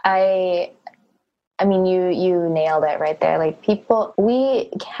 I mean, you nailed it right there. Like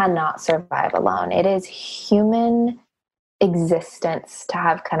we cannot survive alone. It is human existence to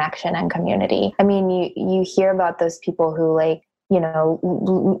have connection and community. I mean, you hear about those people who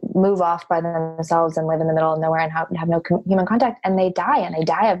move off by themselves and live in the middle of nowhere and have no human contact, and they die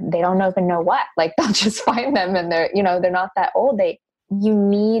of, they don't even know what, like they'll just find them and they're not that old. You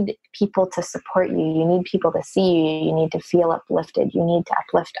need people to support you. You need people to see you. You need to feel uplifted. You need to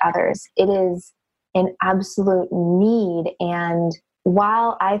uplift others. It is an absolute need. And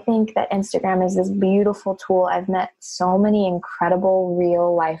while I think that Instagram is this beautiful tool, I've met so many incredible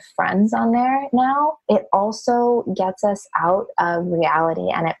real life friends on there now. It also gets us out of reality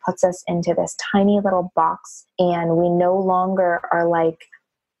and it puts us into this tiny little box. And we no longer are like,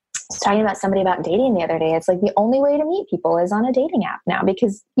 I was talking about somebody about dating the other day. It's like the only way to meet people is on a dating app now,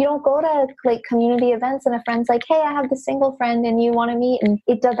 because you don't go to like community events and a friend's like, hey, I have this single friend and you want to meet. And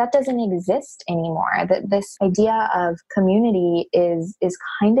that doesn't exist anymore. That this idea of community is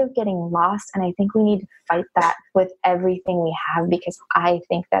kind of getting lost. And I think we need to fight that with everything we have, because I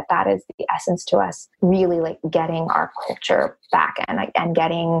think that is the essence to us really like getting our culture back and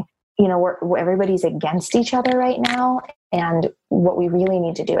getting, where everybody's against each other right now. And what we really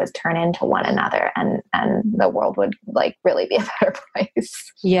need to do is turn into one another, and the world would like really be a better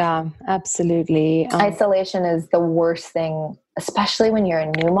place. Yeah, absolutely. Isolation is the worst thing, especially when you're a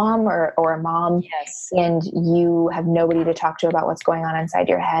new mom or a mom. Yes. And you have nobody to talk to about what's going on inside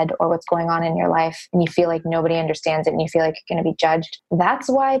your head or what's going on in your life. And you feel like nobody understands it and you feel like you're going to be judged. That's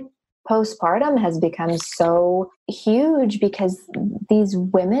why postpartum has become so huge, because these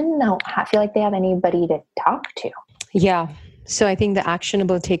women don't feel like they have anybody to talk to. Yeah. So I think the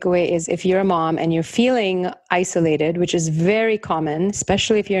actionable takeaway is, if you're a mom and you're feeling isolated, which is very common,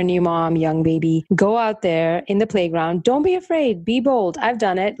 especially if you're a new mom, young baby, go out there in the playground. Don't be afraid. Be bold. I've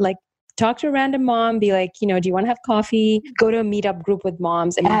done it. Like, talk to a random mom, be like, do you want to have coffee? Go to a meetup group with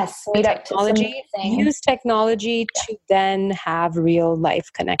moms. And yes, use technology to then have real life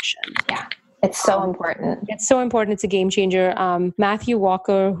connection. Yeah. It's so important. It's so important. It's a game changer. Matthew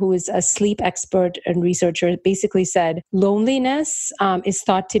Walker, who is a sleep expert and researcher, basically said loneliness is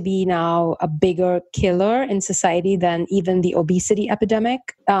thought to be now a bigger killer in society than even the obesity epidemic.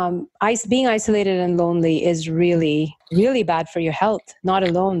 Being isolated and lonely is really, really bad for your health, not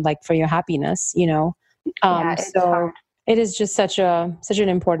alone like for your happiness, Yeah, it's hard. It is just such an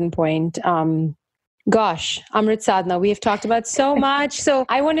important point. Gosh, Amrit Sadhana, we have talked about so much. So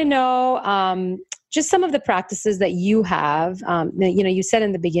I want to know just some of the practices that you have. You said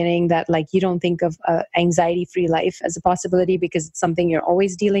in the beginning that like you don't think of anxiety-free life as a possibility because it's something you're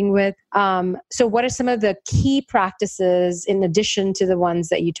always dealing with. So what are some of the key practices in addition to the ones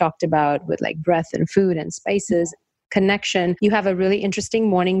that you talked about with like breath and food and spices? Connection. You have a really interesting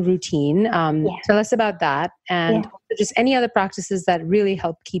morning routine. Tell us about that, and also just any other practices that really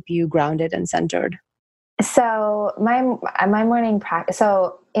help keep you grounded and centered. So my morning practice.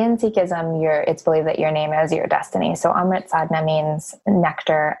 So in Sikhism, it's believed that your name is your destiny. So Amrit Sadhana means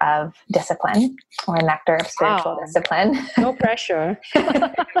nectar of discipline, or nectar of spiritual discipline. No pressure.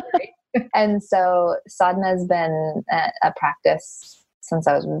 And so sadhana has been a practice since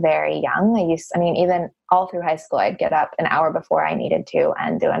I was very young. Even all through high school, I'd get up an hour before I needed to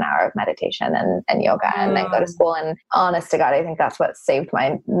and do an hour of meditation and yoga and then go to school. And honest to God, I think that's what saved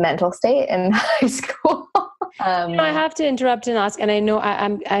my mental state in high school. I have to interrupt and ask, and I know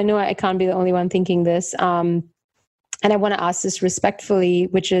I can't be the only one thinking this. And I want to ask this respectfully,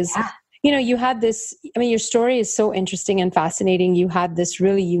 which is, you had this, your story is so interesting and fascinating. You had this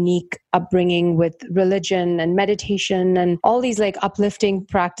really unique upbringing with religion and meditation and all these like uplifting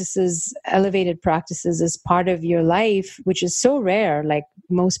practices, elevated practices as part of your life, which is so rare. Like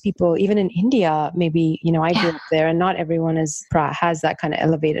most people, even in India, maybe, I grew up there and not everyone has that kind of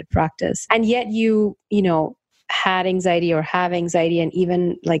elevated practice. And yet you had anxiety or have anxiety and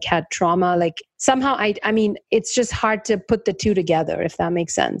even like had trauma, like somehow it's just hard to put the two together, if that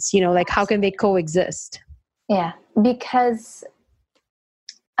makes sense. How can they coexist? Yeah, because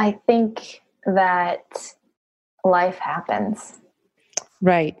I think that life happens.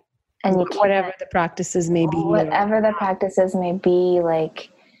 Right. And you whatever the practices may be. Whatever the practices may be, like,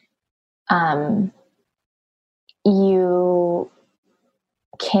 you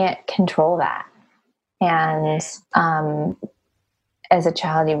can't control that. And as a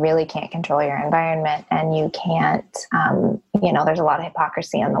child, you really can't control your environment, and you can't, there's a lot of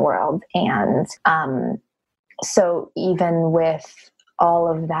hypocrisy in the world. And so even with all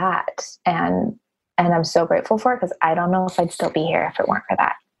of that, and I'm so grateful for it, because I don't know if I'd still be here if it weren't for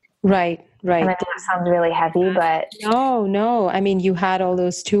that. Right. And I know that sounds really heavy, but no. I mean, you had all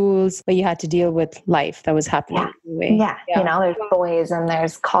those tools, but you had to deal with life that was happening. Yeah. There's boys, and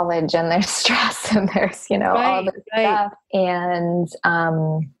there's college, and there's stress, and there's, all this stuff. And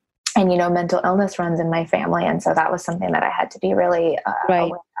mental illness runs in my family. And so that was something that I had to be really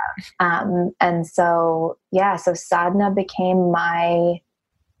aware of. And so, so sadhana became my,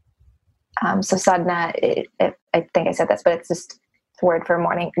 sadhana, I think I said this, but it's just word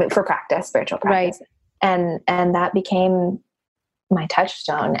for practice, spiritual practice. Right. And that became my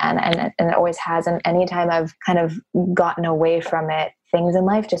touchstone, and it always has. And anytime I've kind of gotten away from it, things in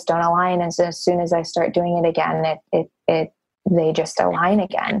life just don't align. And so as soon as I start doing it again, they just align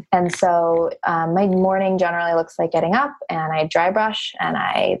again. And so my morning generally looks like getting up, and I dry brush, and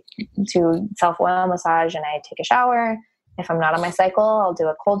I do self-oil massage, and I take a shower. If I'm not on my cycle, I'll do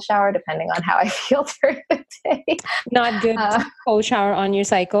a cold shower, depending on how I feel during the day. Not good cold shower on your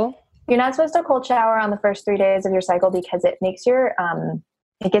cycle? You're not supposed to cold shower on the first 3 days of your cycle, because it makes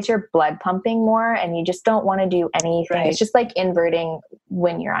it gets your blood pumping more, and you just don't want to do anything. Right. It's just like inverting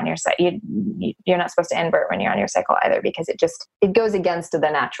when you're on your cycle. You're not supposed to invert when you're on your cycle either, because it goes against the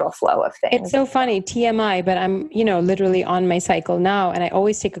natural flow of things. It's so funny, TMI, but I'm, literally on my cycle now, and I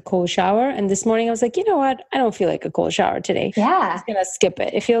always take a cold shower. And this morning I was like, you know what? I don't feel like a cold shower today. Yeah. I'm just going to skip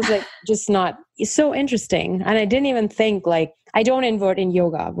it. It feels like just not. It's so interesting. And I didn't even think, like, I don't invert in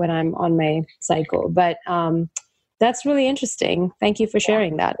yoga when I'm on my cycle, but, that's really interesting. Thank you for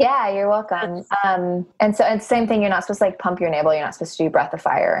sharing that. Yeah, you're welcome. And so it's the same thing. You're not supposed to pump your navel. You're not supposed to do breath of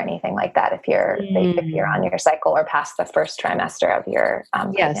fire or anything like that if you're on your cycle or past the first trimester of your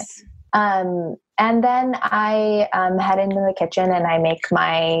pregnancy. And then I head into the kitchen, and I make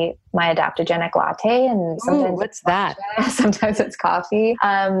my adaptogenic latte. And sometimes what's that? Sometimes it's coffee.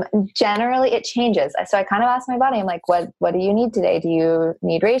 Generally it changes. So I kind of ask my body, I'm like, what do you need today? Do you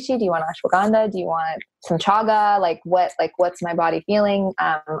need reishi? Do you want ashwagandha? Do you want some chaga? What's my body feeling?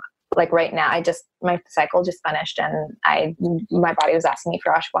 Right now, my cycle just finished, and my body was asking me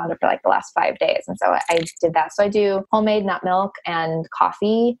for ashwagandha for the last 5 days. And so I did that. So I do homemade nut milk and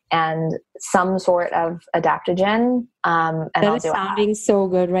coffee and some sort of adaptogen. And that is sounding so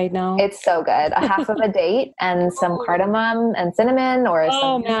good right now. It's so good. A half of a date and some cardamom and cinnamon,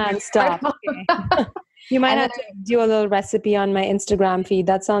 stop. Okay. You might have to do a little recipe on my Instagram feed.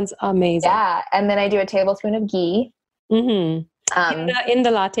 That sounds amazing. Yeah. And then I do a tablespoon of ghee. Mm-hmm. In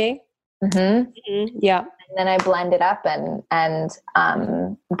the latte. Mm-hmm. Mm-hmm. Yeah. And then I blend it up and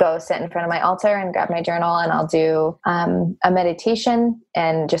go sit in front of my altar and grab my journal, and I'll do a meditation,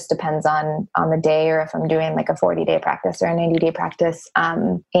 and just depends on the day, or if I'm doing like a 40-day practice or a 90-day practice.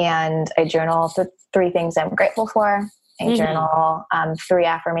 And I journal the 3 things I'm grateful for. I journal 3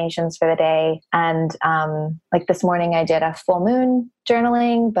 affirmations for the day. And like this morning I did a full moon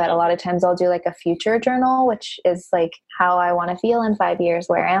journaling, but a lot of times I'll do like a future journal, which is like how I want to feel in 5 years.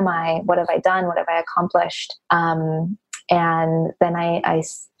 Where am I? What have I done? What have I accomplished? And then I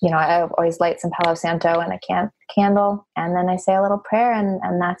always light some Palo Santo and a candle, and then I say a little prayer,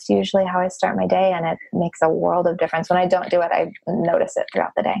 and that's usually how I start my day. And it makes a world of difference. When I don't do it, I notice it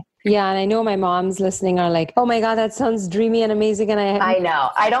throughout the day. Yeah. And I know my moms listening are like, oh my God, that sounds dreamy and amazing. And I know.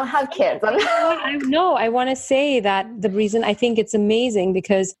 I don't have kids. I want to say that the reason I think it's amazing,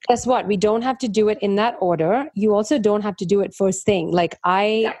 because guess what? We don't have to do it in that order. You also don't have to do it first thing. Like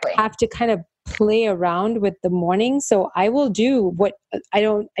I have to kind of play around with the morning. So I will do what I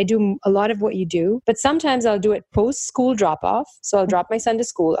do a lot of what you do, but sometimes I'll do it post school drop off. So I'll drop my son to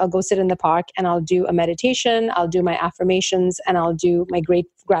school. I'll go sit in the park, and I'll do a meditation. I'll do my affirmations, and I'll do my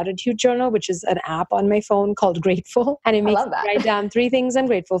gratitude journal, which is an app on my phone called Grateful. And it makes me write down 3 things I'm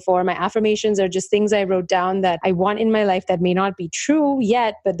grateful for. My affirmations are just things I wrote down that I want in my life that may not be true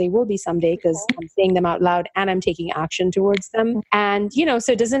yet, but they will be someday, because I'm saying them out loud and I'm taking action towards them. And,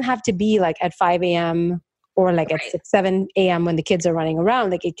 so it doesn't have to be like at 5 a.m. or like at 6, 7 a.m. when the kids are running around.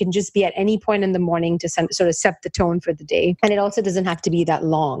 Like it can just be at any point in the morning to sort of set the tone for the day. And it also doesn't have to be that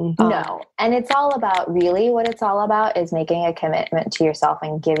long. No. And it's all about, really what it's all about is making a commitment to yourself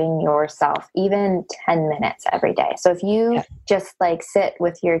and giving yourself even 10 minutes every day. So if you just like sit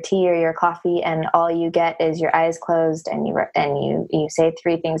with your tea or your coffee and all you get is your eyes closed and you say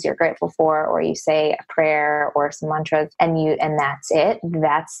 3 things you're grateful for, or you say a prayer or some mantras and that's it,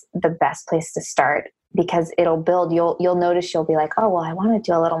 that's the best place to start. Because it'll build, you'll notice, you'll be like, oh, well, I want to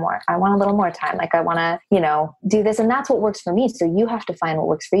do a little more. I want a little more time. Like I want to, do this. And that's what works for me. So you have to find what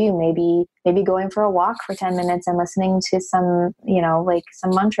works for you. Maybe going for a walk for 10 minutes and listening to some, like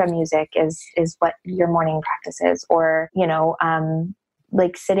some mantra music is what your morning practice is. Or,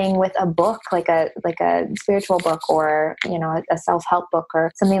 like sitting with a book, like a spiritual book or, a self-help book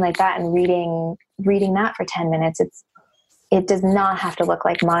or something like that and reading that for 10 minutes. It does not have to look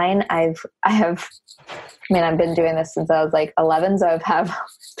like mine. I've been doing this since I was like 11. So I've have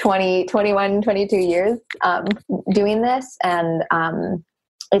 20, 21, 22 years, doing this. And,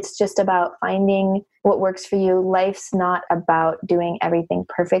 it's just about finding what works for you. Life's not about doing everything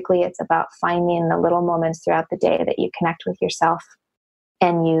perfectly. It's about finding the little moments throughout the day that you connect with yourself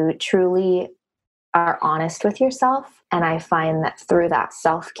and you truly are honest with yourself. And I find that through that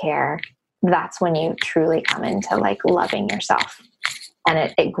self-care, that's when you truly come into like loving yourself,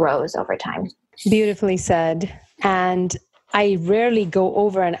 and it grows over time. Beautifully said. And I rarely go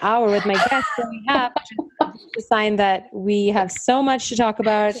over an hour with my guests, so we have a sign that we have so much to talk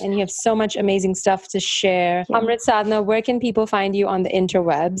about and you have so much amazing stuff to share. Amrit Sadhana, where can people find you on the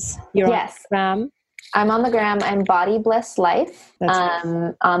interwebs? You're on Instagram. I'm on the gram. I'm Body Bliss Life.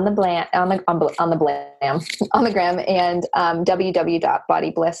 On the gram, and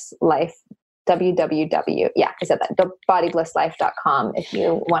www.bodyblisslife. bodyblisslife.com if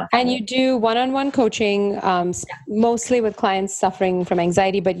you want to. And you do one-on-one coaching, mostly with clients suffering from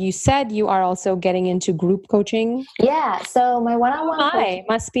anxiety, but you said you are also getting into group coaching. Yeah. So my one-on-one coaching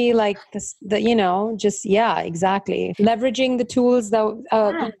must be like this, exactly. Leveraging the tools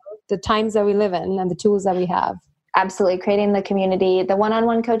that, the times that we live in and the tools that we have. Absolutely. Creating the community, the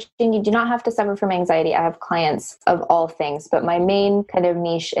one-on-one coaching, you do not have to suffer from anxiety. I have clients of all things, but my main kind of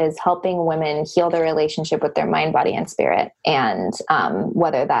niche is helping women heal their relationship with their mind, body, and spirit. And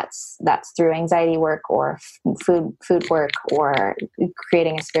whether that's through anxiety work or food work or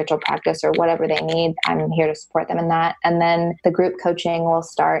creating a spiritual practice or whatever they need, I'm here to support them in that. And then the group coaching will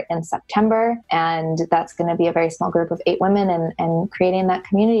start in September. And that's going to be a very small group of 8 women and creating that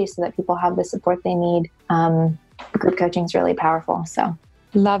community so that people have the support they need. Group coaching is really powerful. So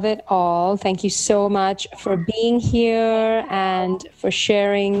love it all. Thank you so much for being here and for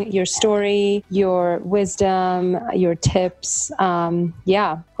sharing your story, your wisdom, your tips.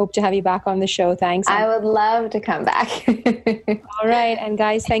 Hope to have you back on the show. Thanks. I would love to come back. All right. And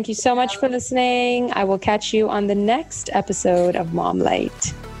guys, thank you so much for listening. I will catch you on the next episode of Mom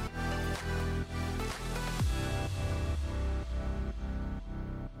Light.